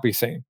cannot be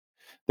seen.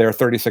 They're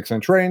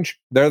 36-inch range.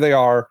 There they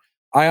are.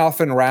 I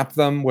often wrap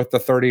them with the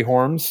 30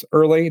 Horms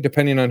early,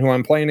 depending on who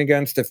I'm playing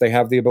against, if they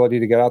have the ability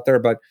to get out there.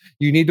 But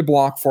you need to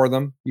block for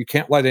them. You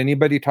can't let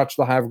anybody touch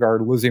the Hive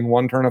Guard. Losing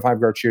 1 turn of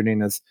Hive Guard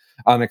shooting is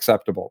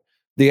unacceptable.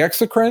 The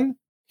Exocrine,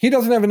 he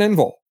doesn't have an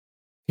invul.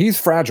 He's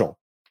fragile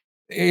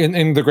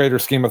in the greater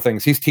scheme of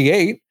things. He's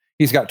T8.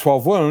 He's got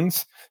 12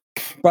 wounds,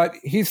 but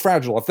he's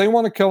fragile. If they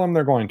want to kill him,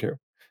 they're going to.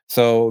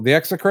 So the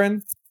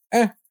Exocrine,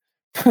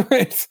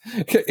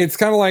 it's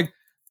kind of like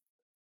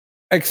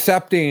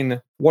accepting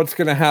what's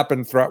going to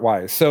happen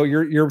threat-wise. So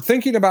you're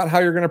thinking about how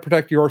you're going to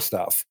protect your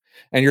stuff,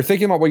 and you're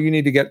thinking about what you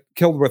need to get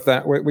killed with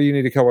that, what you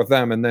need to kill with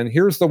them, and then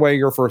here's the way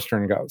your first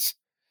turn goes.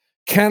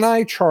 Can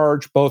I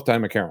charge both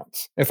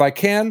Damacarons? If I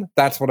can,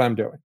 that's what I'm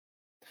doing.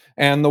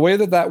 And the way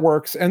that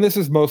works, and this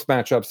is most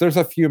matchups, there's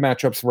a few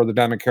matchups where the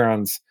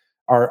Damacarons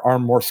are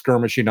more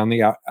skirmishing on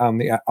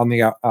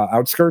the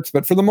outskirts,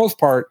 but for the most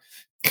part,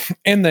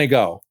 in they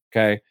go,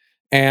 okay?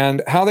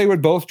 And how they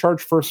would both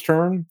charge first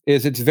turn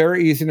is it's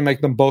very easy to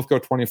make them both go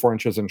 24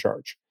 inches in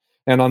charge.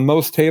 And on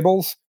most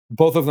tables,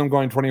 both of them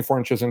going 24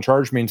 inches in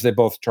charge means they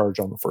both charge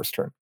on the first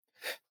turn.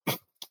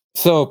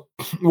 So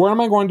where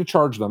am I going to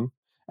charge them?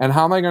 And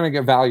how am I going to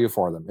get value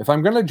for them? If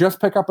I'm going to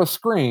just pick up a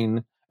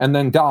screen and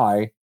then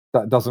die,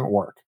 that doesn't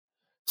work.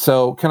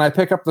 So can I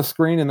pick up the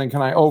screen and then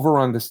can I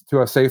overrun this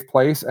to a safe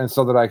place and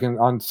so that I can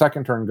on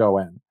second turn go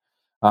in?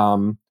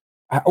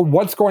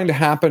 What's going to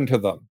happen to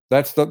them?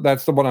 That's the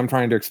what I'm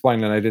trying to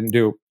explain, and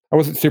I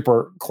wasn't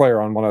super clear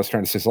on what I was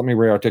trying to say, so let me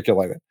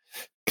re-articulate it.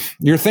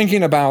 You're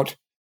thinking about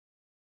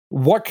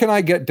what can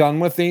I get done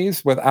with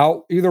these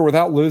without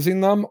losing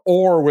them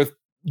or with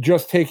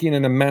just taking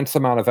an immense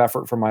amount of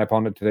effort from my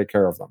opponent to take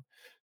care of them.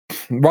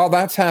 While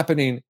that's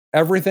happening,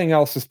 everything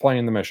else is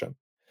playing the mission.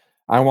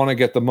 I want to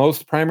get the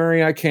most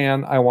primary I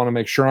can. I want to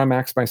make sure I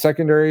max my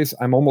secondaries.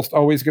 I'm almost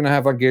always going to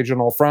have engage on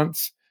all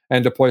fronts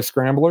and deploy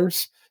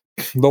scramblers.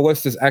 The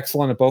list is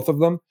excellent at both of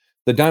them.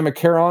 The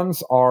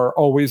Damacarons are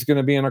always going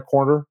to be in a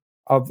corner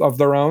of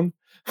their own,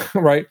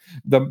 right?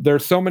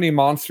 There's so many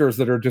monsters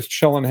that are just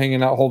chilling,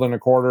 hanging out, holding a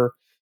quarter.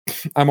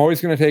 I'm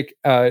always going to take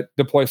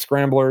deploy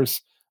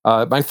scramblers.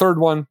 My third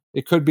one,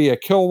 it could be a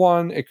kill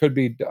one. It could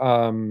be, it's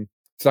not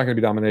going to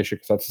be domination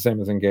because that's the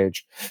same as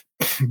engage.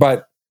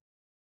 But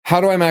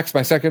how do I max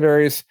my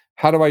secondaries?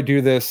 How do I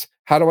do this?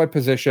 How do I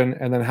position?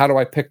 And then how do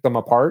I pick them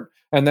apart?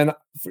 And then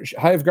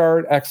Hive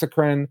Guard,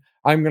 Exocrine,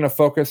 I'm going to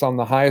focus on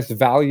the highest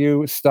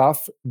value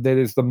stuff that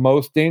is the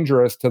most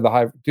dangerous to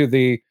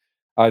the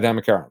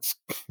Damacarons.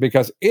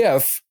 Because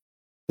if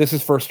this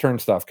is first turn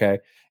stuff, okay?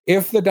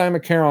 If the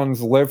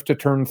Damacarons live to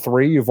turn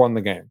 3, you've won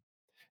the game.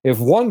 If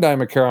one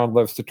Damacaron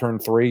lives to turn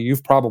 3,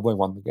 you've probably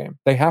won the game.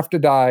 They have to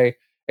die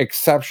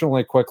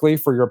exceptionally quickly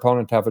for your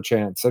opponent to have a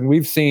chance. And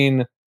we've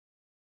seen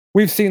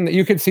that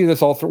you can see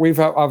this all through. We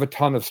have a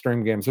ton of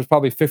stream games. There's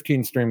probably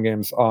 15 stream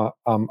games up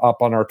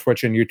on our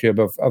Twitch and YouTube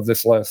of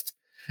this list.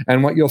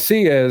 And what you'll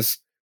see is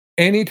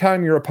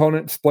anytime your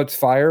opponent splits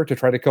fire to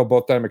try to kill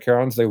both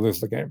Demicherons, they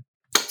lose the game.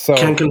 So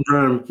can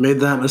confirm. Made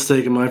that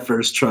mistake in my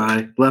first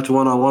try. Left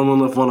one on 1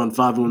 wound, left one on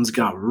 5 wounds.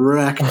 Got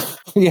wrecked.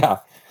 Yeah,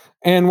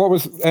 and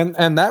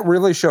and that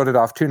really showed it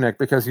off too, Nick,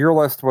 because your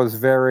list was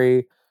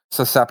very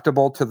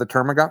susceptible to the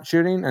Termagant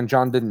shooting, and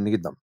John didn't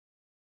need them,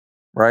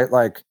 right?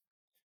 Like,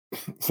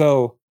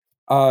 so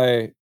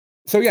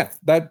yeah,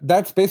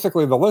 that's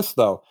basically the list,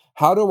 though.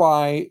 How do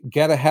I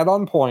get ahead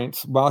on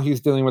points while he's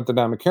dealing with the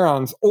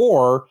Demicherons,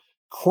 or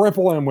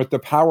cripple him with the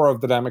power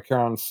of the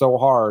Demicherons so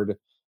hard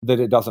that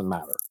it doesn't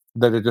matter?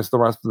 That it just the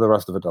rest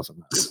of it doesn't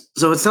matter.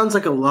 So it sounds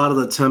like a lot of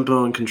the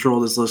tempo and control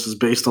of this list is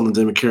based on the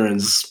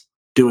Demicherons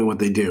doing what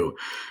they do.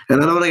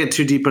 And I don't want to get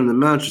too deep into the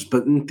matches,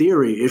 but in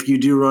theory, if you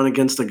do run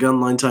against a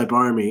gunline type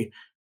army,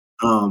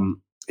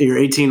 you're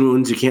 18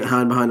 wounds, you can't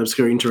hide behind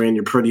obscuring terrain,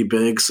 you're pretty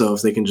big, so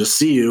if they can just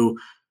see you,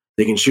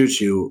 they can shoot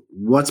you.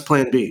 What's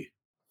plan B?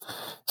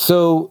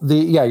 So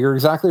you're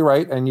exactly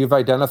right, and you've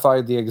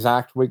identified the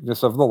exact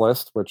weakness of the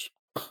list, which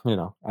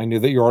I knew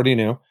that you already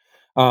knew.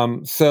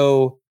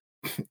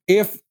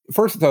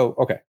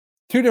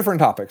 Two different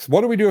topics.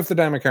 What do we do if the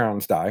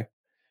Demicherons die?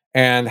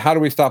 And how do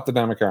we stop the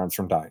Demicherons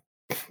from dying?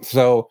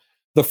 So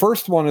the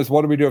first one is,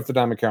 what do we do if the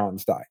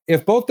Demicherons die?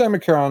 If both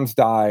Demicherons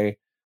die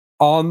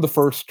on the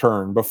first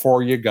turn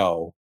before you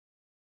go,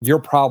 you're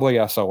probably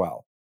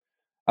SOL.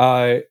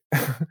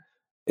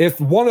 If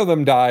one of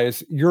them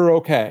dies, you're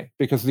okay,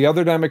 because the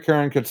other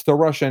Demicheron could still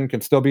rush in,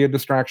 could still be a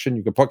distraction.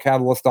 You could put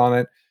Catalyst on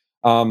it.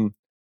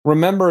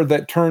 Remember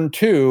that turn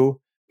 2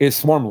 is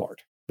Swarmlord,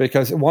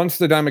 because once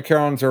the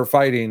Demicherons are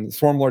fighting,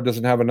 Swarmlord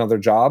doesn't have another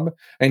job.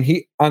 And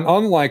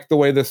unlike the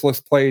way this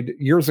list played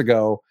years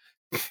ago,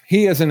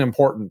 he isn't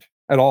important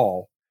at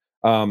all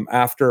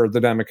after the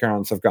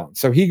Demicherons have gone.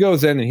 So he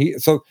goes in,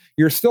 and so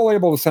you're still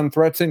able to send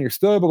threats in, you're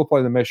still able to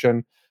play the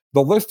mission.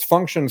 The list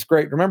functions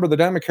great. Remember, the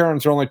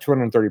Demicherons are only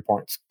 230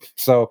 points.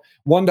 So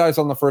one dies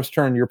on the first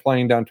turn, you're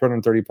playing down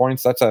 230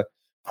 points. That's a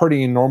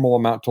pretty normal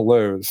amount to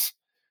lose.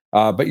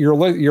 But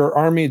your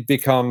army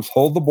becomes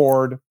hold the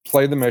board,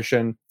 play the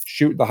mission,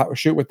 shoot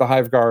with the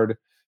Hive Guard,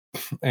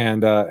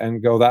 and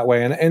go that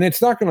way. And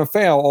it's not going to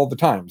fail all the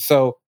time.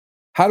 So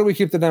how do we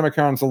keep the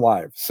Demicherons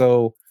alive?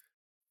 So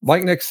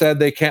like Nick said,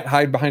 they can't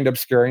hide behind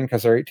obscuring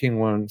because they're 18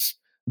 wounds.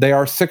 They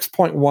are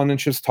 6.1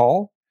 inches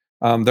tall.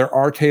 There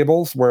are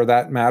tables where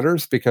that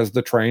matters because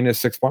the terrain is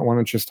 6.1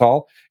 inches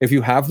tall. If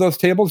you have those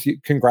tables,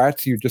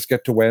 congrats, you just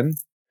get to win.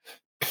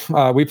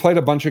 We played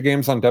a bunch of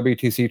games on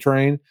WTC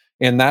terrain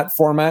in that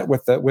format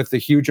with the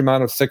huge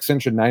amount of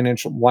 6-inch and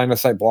 9-inch line of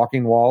sight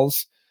blocking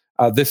walls.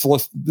 This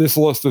list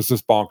is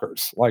just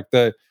bonkers. Like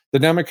the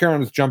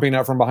Demicherons jumping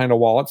out from behind a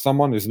wall at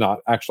someone is not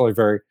actually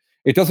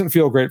it doesn't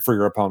feel great for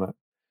your opponent.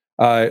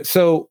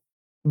 So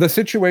the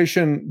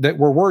situation that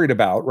we're worried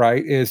about,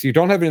 right, is you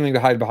don't have anything to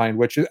hide behind,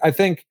 which I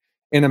think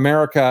in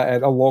America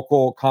at a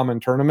local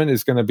common tournament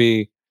is going to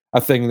be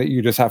a thing that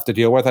you just have to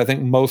deal with. I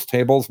think most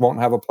tables won't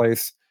have a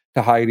place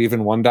to hide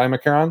even one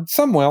Demicheron.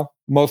 Some will,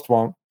 most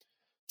won't.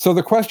 So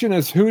the question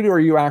is, who are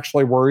you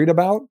actually worried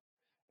about?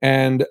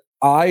 And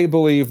I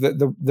believe that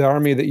the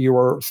army that you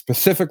are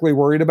specifically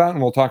worried about,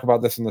 and we'll talk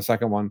about this in the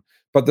second one,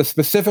 but the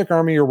specific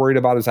army you're worried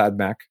about is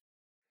AdMech.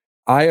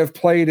 I have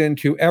played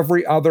into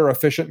every other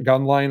efficient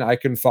gun line I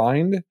can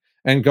find,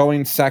 and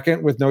going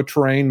second with no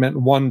terrain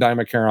meant one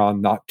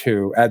Demicheron, not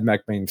two. AdMech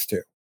means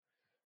two.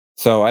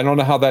 So I don't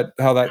know how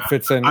that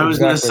fits in. I was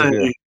going to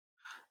say,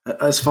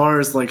 as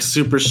far as like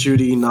super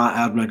shooty, not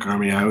AdMech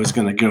army, I was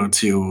going to go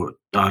to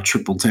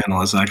triple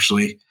Tantalus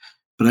actually,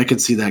 but I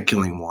could see that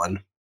killing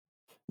one.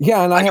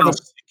 Yeah, and I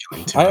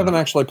haven't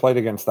actually played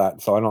against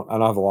that, so I don't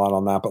have a lot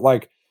on that. But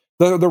like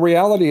the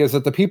reality is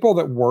that the people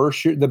that were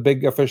shooting the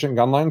big efficient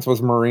gun lines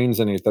was Marines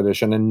in 8th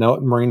edition, and no,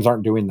 Marines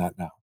aren't doing that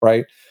now,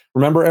 right?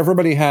 Remember,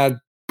 everybody had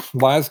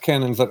las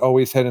cannons that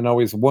always hit and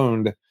always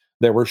wound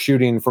that were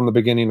shooting from the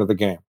beginning of the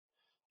game.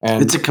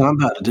 And it's a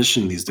combat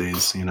edition these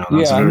days, you know.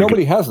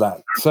 Nobody has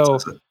that. So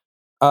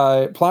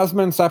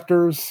Plasma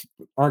Inceptors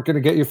aren't going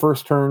to get you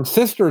first turn.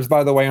 Sisters,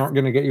 by the way, aren't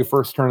going to get you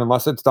first turn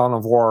unless it's Dawn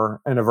of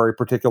War in a very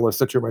particular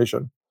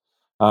situation.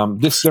 They're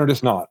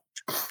just not.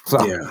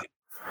 So. Yeah.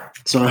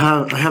 So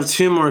I have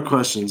two more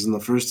questions, and the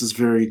first is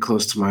very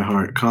close to my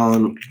heart.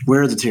 Colin,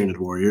 where are the Tyranid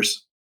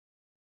Warriors?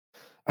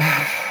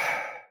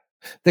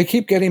 They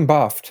keep getting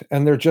buffed,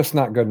 and they're just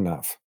not good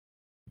enough.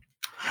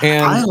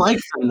 And I like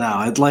them now.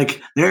 I'd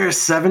like there are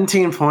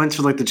 17 points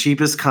for like the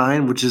cheapest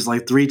kind, which is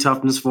like 3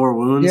 toughness, 4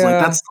 wounds. Yeah.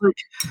 Like that's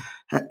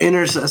like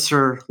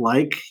intercessor,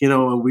 like, you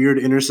know, a weird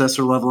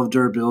intercessor level of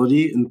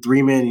durability, and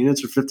 3-man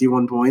units for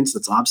 51 points.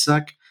 That's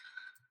OBSEC.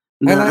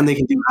 And they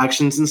can do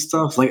actions and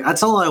stuff. Like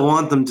that's all I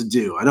want them to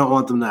do. I don't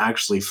want them to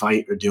actually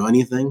fight or do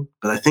anything,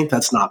 but I think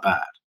that's not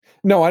bad.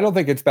 No, I don't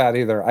think it's bad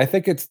either. I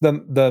think it's the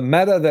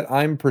meta that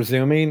I'm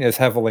presuming is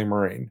heavily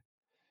Marine.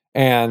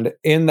 And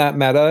in that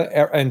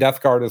meta, and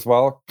Death Guard as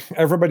well,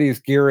 everybody's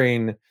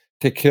gearing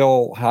to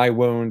kill high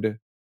wound.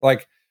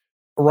 Like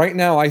right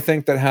now, I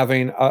think that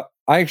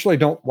I actually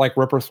don't like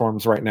Ripper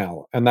Swarms right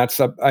now. And that's,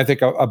 I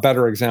think, a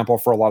better example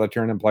for a lot of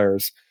Tyranid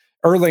players.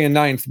 early in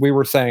 9th, we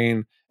were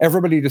saying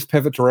everybody just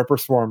pivot to Ripper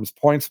Swarms.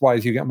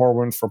 Points-wise, you get more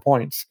wounds for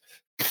points.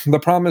 The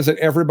problem is that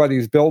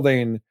everybody's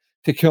building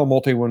to kill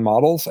multi-wound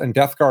models, and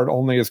Death Guard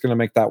only is going to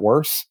make that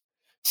worse.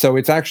 So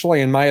it's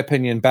actually, in my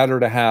opinion, better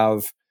to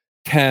have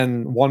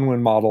 10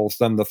 1-wound models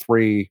than the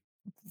 3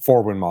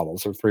 4-wound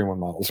models or 3-wound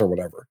models or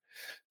whatever.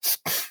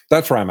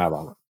 That's where I'm at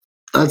on it.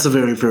 That's a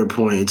very fair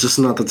point. It's just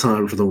not the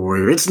time for the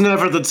warrior. It's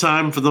never the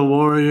time for the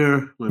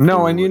warrior.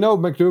 No, and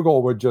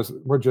McDougal would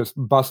just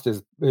bust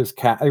his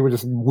cat. He would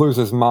just lose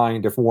his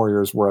mind if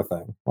warriors were a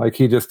thing. Like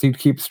he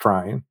keeps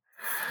trying.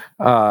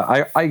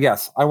 I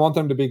guess I want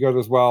them to be good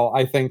as well.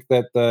 I think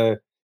that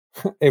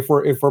if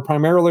we're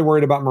primarily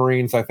worried about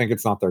Marines, I think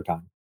it's not their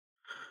time.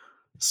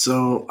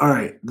 So, all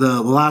right,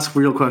 the last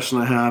real question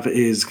I have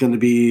is going to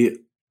be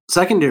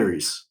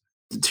secondaries.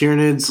 The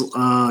Tyranids,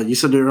 you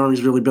said their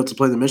army's really built to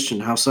play the mission.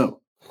 How so?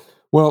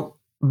 Well,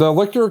 the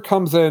Lictor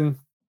comes in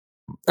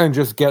and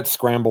just gets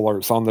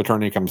scramblers on the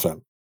turn he comes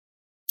in.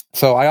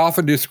 So I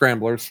often do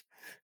scramblers.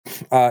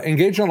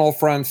 Engage on all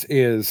fronts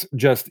is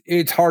just,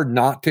 it's hard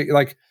not to,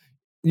 like,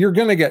 you're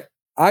going to get,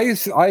 I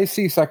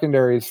see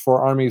secondaries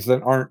for armies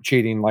that aren't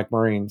cheating like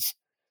Marines.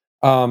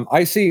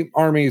 I see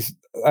armies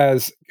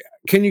as,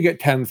 can you get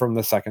 10 from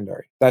the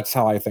secondary? That's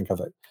how I think of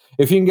it.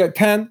 If you can get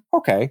 10,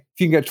 okay. If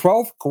you can get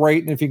 12,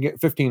 great. And if you can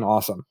get 15,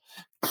 awesome.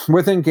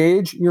 With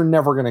Engage, you're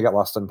never going to get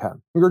less than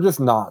 10. You're just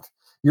not.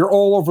 You're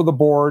all over the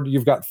board.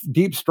 You've got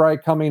Deep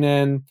Strike coming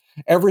in.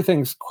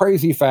 Everything's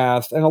crazy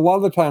fast. And a lot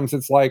of the times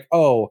it's like,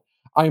 oh,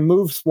 I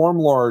moved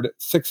Swarmlord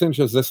 6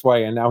 inches this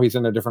way and now he's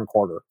in a different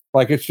quarter.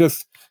 Like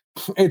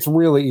it's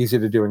really easy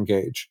to do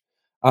Engage.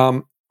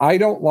 I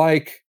don't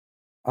like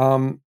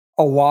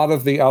a lot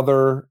of the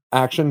other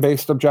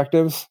action-based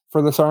objectives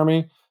for this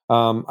army.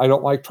 I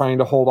don't like trying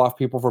to hold off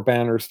people for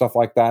banners, stuff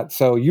like that.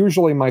 So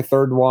usually my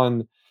third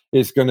one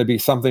is going to be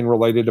something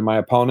related to my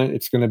opponent.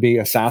 It's going to be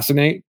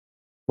Assassinate,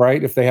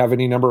 right? If they have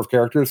any number of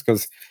characters,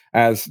 because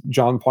as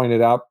John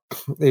pointed out,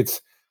 the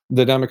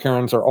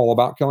Demicarons are all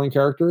about killing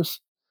characters.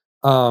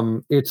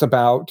 It's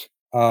about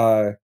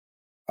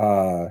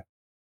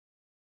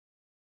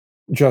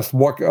just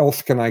what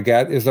else can I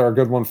get? Is there a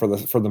good one for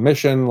the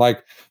mission?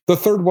 Like the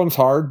third one's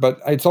hard, but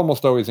it's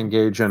almost always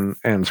Engage and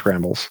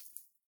scrambles.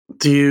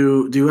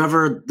 Do you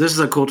ever? This is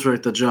a cool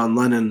trick that John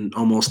Lennon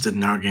almost did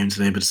in our game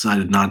today, but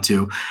decided not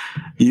to.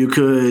 You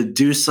could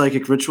do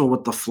Psychic Ritual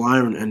with the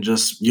Flyer and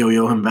just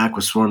yo-yo him back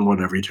with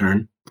Swarmlord every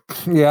turn.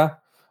 Yeah,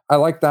 I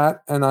like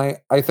that, and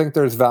I think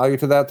there's value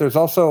to that. There's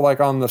also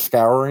like on the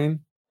Scouring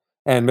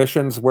and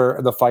missions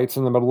where the fight's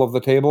in the middle of the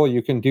table,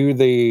 you can do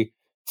the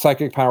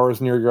psychic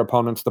powers near your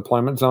opponent's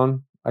deployment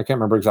zone. I can't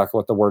remember exactly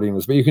what the wording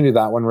is, but you can do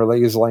that one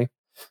really easily.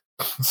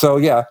 So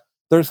yeah,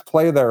 there's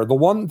play there. The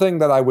one thing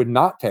that I would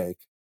not take,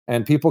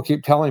 and people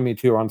keep telling me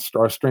to on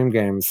our stream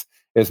games,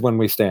 is When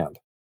We Stand.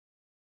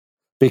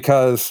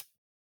 Because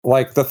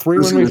like the three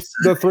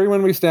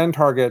when we stand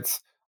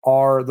targets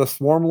are the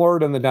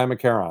Swarmlord and the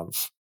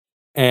Demicarons.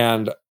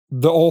 And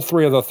all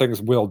three of the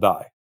things will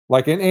die.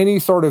 Like in any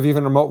sort of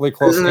even remotely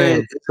close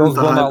game, those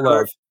will not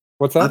live.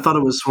 What's that? I thought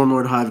it was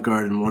Swarmlord,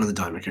 Hiveguard, and one of the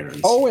Demicarons.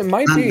 Oh, it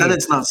might be. Then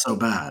it's not so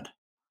bad.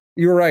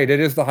 You're right.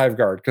 It is the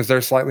Hiveguard because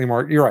they're slightly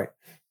more. You're right.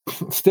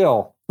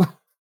 Still.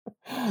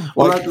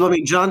 Well, I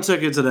mean, John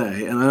took it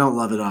today, and I don't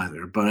love it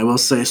either. But I will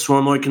say,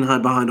 Swarmlord can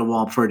hide behind a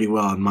wall pretty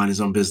well and mind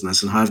his own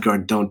business, and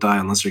Hiveguard don't die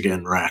unless you're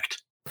getting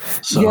wrecked.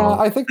 So yeah,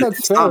 I think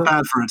that's fair. Not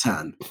bad for a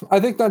 10. I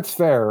think that's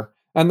fair,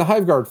 and the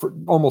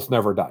Hiveguard almost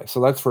never dies,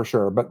 so that's for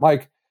sure. But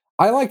like,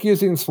 I like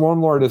using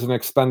Swarmlord as an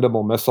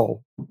expendable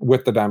missile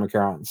with the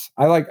Demicarons.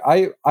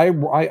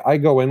 I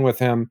go in with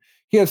him.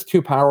 He has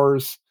 2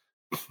 powers.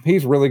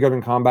 He's really good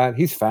in combat.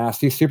 He's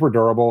fast. He's super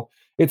durable.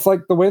 It's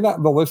like the way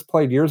that the list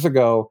played years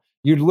ago.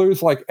 You'd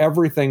lose like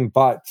everything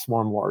but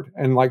Swarmlord.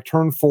 And like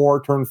turn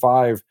 4, turn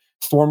 5,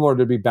 Swarmlord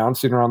would be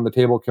bouncing around the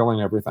table killing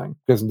everything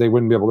because they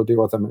wouldn't be able to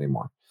deal with him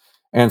anymore.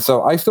 And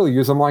so I still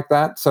use him like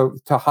that. So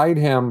to hide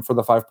him for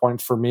the 5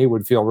 points for me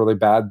would feel really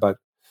bad, but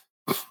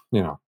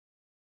you know,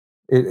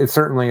 it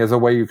certainly is a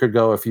way you could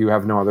go if you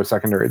have no other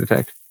secondary to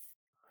take.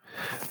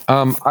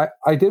 I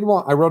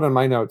wrote in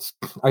my notes,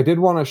 I did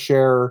want to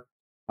share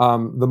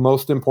the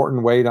most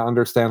important way to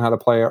understand how to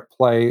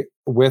play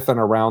with and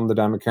around the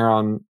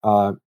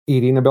Demicaron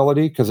eating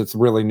ability, because it's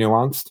really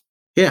nuanced.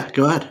 Yeah,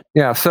 go ahead.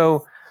 Yeah,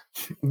 so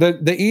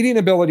the eating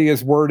ability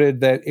is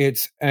worded that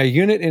it's a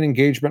unit in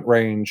engagement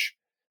range,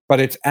 but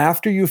it's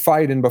after you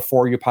fight and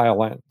before you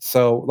pile in.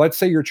 So let's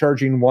say you're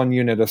charging 1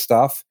 unit of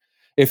stuff.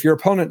 If your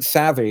opponent's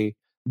savvy,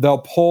 they'll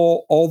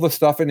pull all the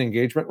stuff in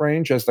engagement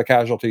range as the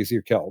casualties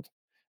you killed.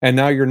 And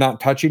now you're not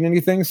touching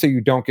anything, so you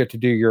don't get to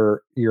do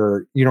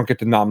you don't get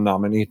to nom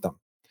and eat them.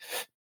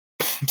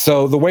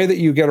 So the way that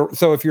you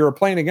so if you're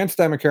playing against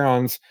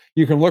Demicarons,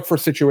 you can look for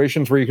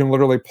situations where you can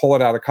literally pull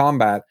it out of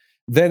combat.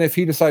 Then if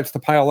he decides to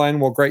pile in,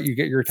 well, great, you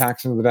get your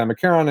attacks into the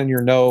Demicaron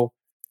and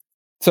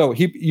so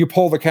you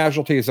pull the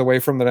casualties away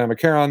from the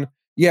Demicaron.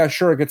 Yeah,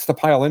 sure, it gets to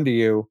pile into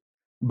you,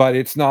 but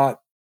it's not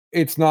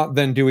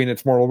then doing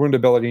its mortal wound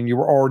ability, and you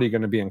were already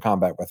going to be in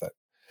combat with it.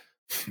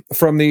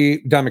 from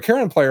the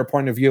Demicheron player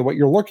point of view, what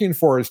you're looking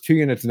for is 2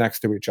 units next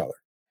to each other.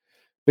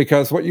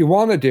 Because what you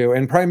want to do,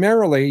 and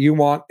primarily you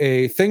want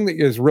a thing that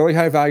is really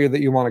high value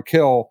that you want to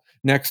kill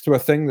next to a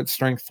thing that's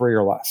strength 3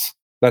 or less.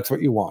 That's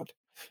what you want.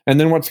 And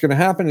then what's going to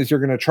happen is you're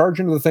going to charge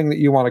into the thing that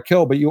you want to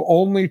kill, but you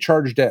only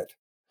charged it.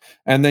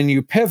 And then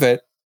you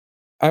pivot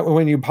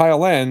when you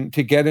pile in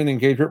to get in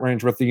engagement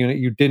range with the unit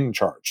you didn't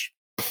charge.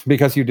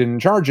 Because you didn't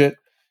charge it,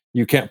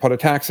 you can't put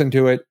attacks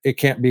into it. It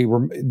can't be,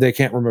 they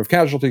can't remove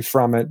casualties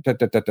from it.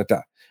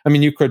 I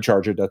mean, you could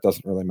charge it. That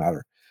doesn't really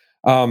matter.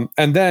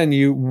 And then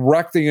you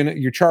wreck the unit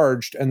you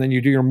charged, and then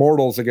you do your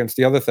mortals against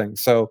the other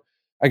things. So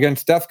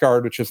against Death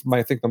Guard, which is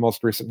I think the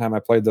most recent time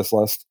I played this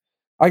list,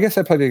 I guess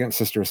I played it against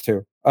Sisters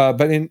too.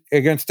 But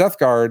against Death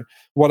Guard,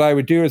 what I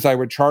would do is I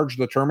would charge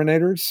the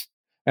Terminators,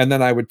 and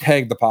then I would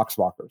tag the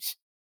Poxwalkers,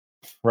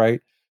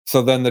 right?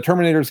 So then the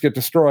Terminators get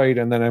destroyed,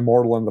 and then I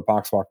mortal in the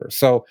Poxwalkers.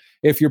 So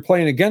if you're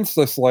playing against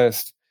this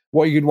list,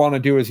 what you'd want to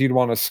do is you'd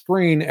want to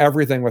screen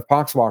everything with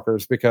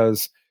Poxwalkers,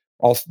 because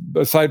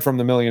aside from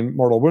the million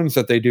mortal wounds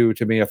that they do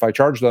to me if I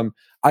charge them,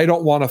 I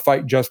don't want to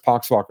fight just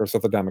Poxwalkers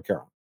with a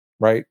Demicheron,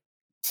 right?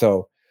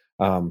 So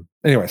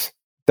anyways,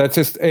 that's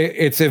just,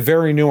 it's a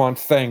very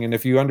nuanced thing. And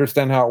if you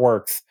understand how it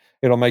works,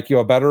 it'll make you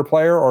a better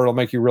player, or it'll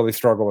make you really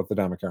struggle with the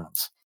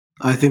Demicherons.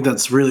 I think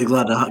that's really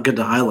good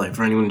to highlight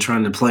for anyone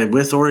trying to play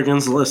with or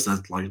against the list.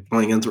 That like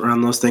playing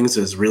around those things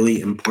is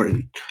really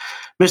important.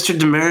 Mr.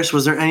 Damaris,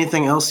 was there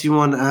anything else you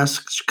wanted to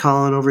ask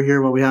Colin over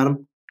here while we had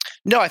him?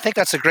 No, I think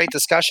that's a great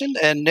discussion.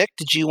 And Nick,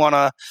 did you want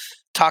to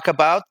talk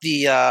about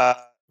the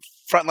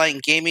Frontline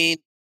Gaming?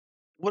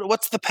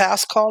 What's the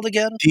pass called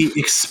again? The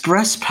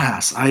Express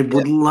Pass. I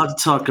would love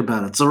to talk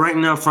about it. So right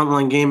now,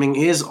 Frontline Gaming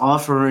is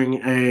offering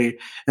an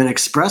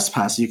Express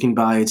Pass you can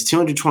buy. It's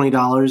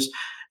 $220.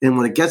 And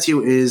what it gets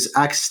you is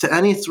access to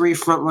any 3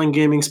 Frontline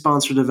Gaming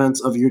sponsored events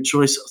of your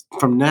choice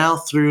from now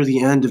through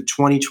the end of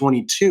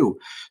 2022.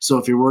 So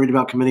if you're worried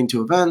about committing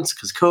to events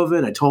because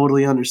COVID, I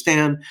totally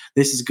understand.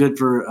 This is good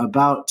for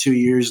about 2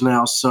 years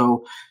now.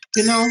 So,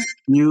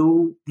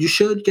 you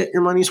should get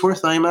your money's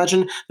worth, I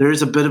imagine. There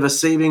is a bit of a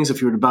savings.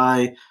 If you were to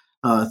buy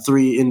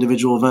 3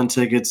 individual event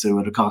tickets, it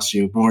would have cost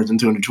you more than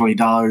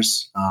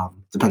 $220.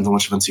 Depends on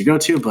which events you go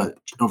to, but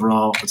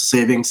overall, it's a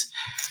savings.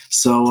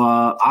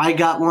 So I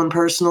got one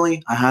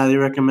personally. I highly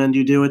recommend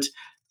you do it.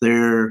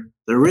 They're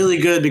really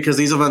good because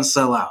these events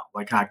sell out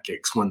like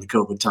hotcakes when the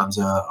COVID times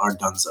are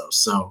done.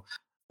 So,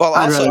 well,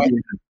 also,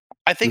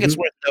 I think it's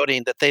worth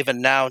noting that they've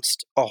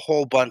announced a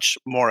whole bunch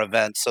more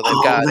events. So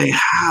they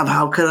have.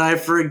 How could I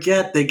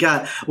forget? They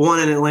got one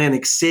in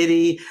Atlantic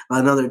City,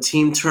 another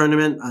team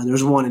tournament.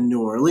 There's one in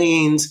New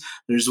Orleans.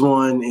 There's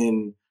one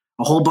in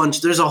a whole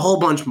bunch. There's a whole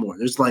bunch more.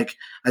 There's like,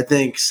 I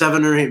think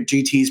 7 or 8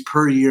 GTs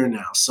per year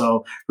now.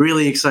 So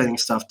really exciting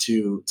stuff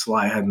to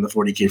lie ahead in the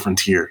 40K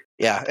frontier.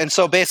 Yeah. And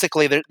so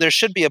basically there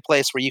should be a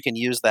place where you can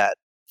use that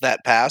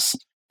pass,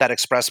 that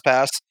Express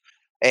Pass,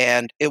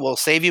 and it will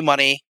save you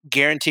money,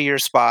 guarantee your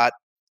spot.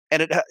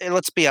 And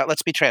let's be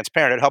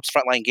transparent. It helps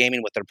Frontline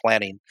Gaming with their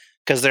planning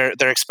because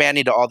they're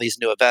expanding to all these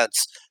new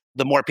events.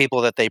 The more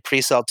people that they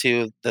pre-sell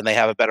to, then they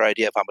have a better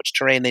idea of how much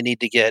terrain they need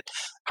to get,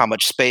 how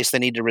much space they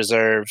need to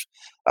reserve,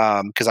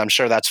 because I'm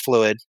sure that's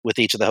fluid with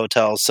each of the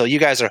hotels. So you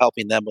guys are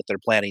helping them with their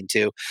planning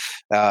too.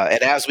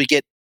 And as we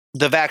get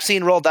the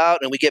vaccine rolled out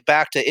and we get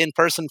back to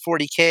in-person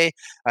 40K,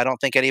 I don't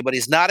think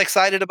anybody's not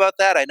excited about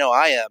that. I know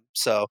I am.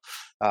 So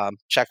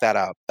check that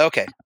out.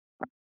 Okay.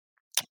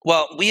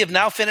 Well, we have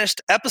now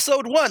finished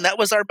episode 1. That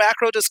was our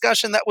macro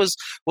discussion. That was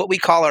what we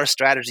call our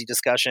strategy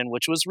discussion,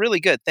 which was really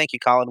good. Thank you,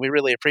 Colin. We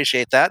really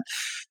appreciate that.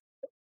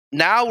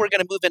 Now we're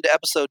going to move into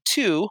episode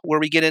 2, where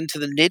we get into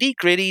the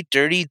nitty-gritty,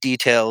 dirty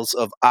details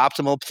of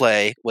optimal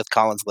play with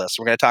Colin's list.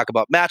 We're going to talk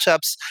about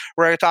matchups.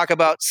 We're going to talk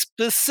about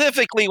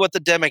specifically what the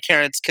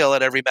Demicherons kill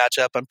at every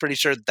matchup. I'm pretty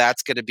sure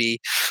that's going to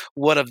be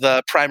one of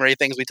the primary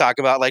things we talk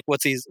about, like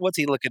what's he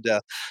looking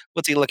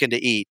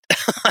to eat.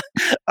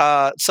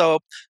 So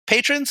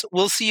patrons,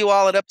 we'll see you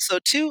all at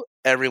episode 2.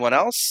 Everyone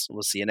else,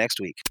 we'll see you next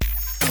week.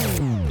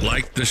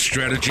 Like the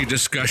strategy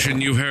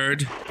discussion you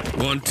heard?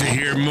 Want to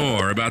hear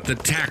more about the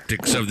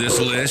tactics of this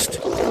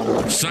list?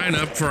 Sign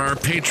up for our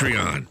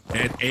Patreon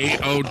at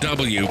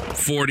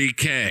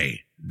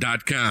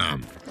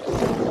AOW40K.com,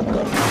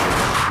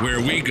 where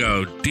we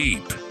go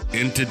deep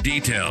into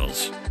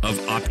details of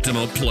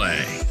optimal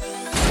play.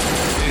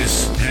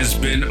 This has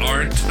been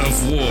Art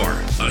of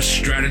War, a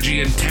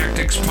strategy and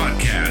tactics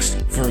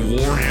podcast for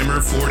Warhammer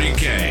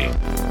 40K.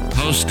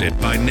 Hosted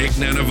by Nick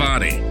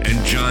Nanavati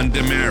and John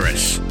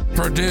Damaris.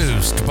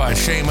 Produced by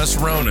Seamus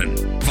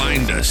Ronan.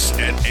 Find us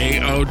at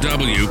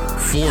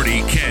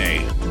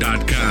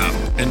AOW40K.com.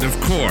 And of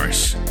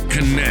course,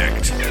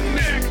 connect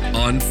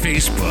on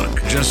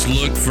Facebook. Just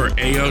look for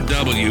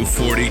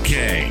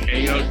AOW40K.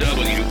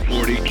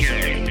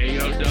 AOW40K.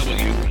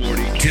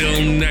 AOW40K.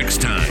 Till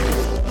next time.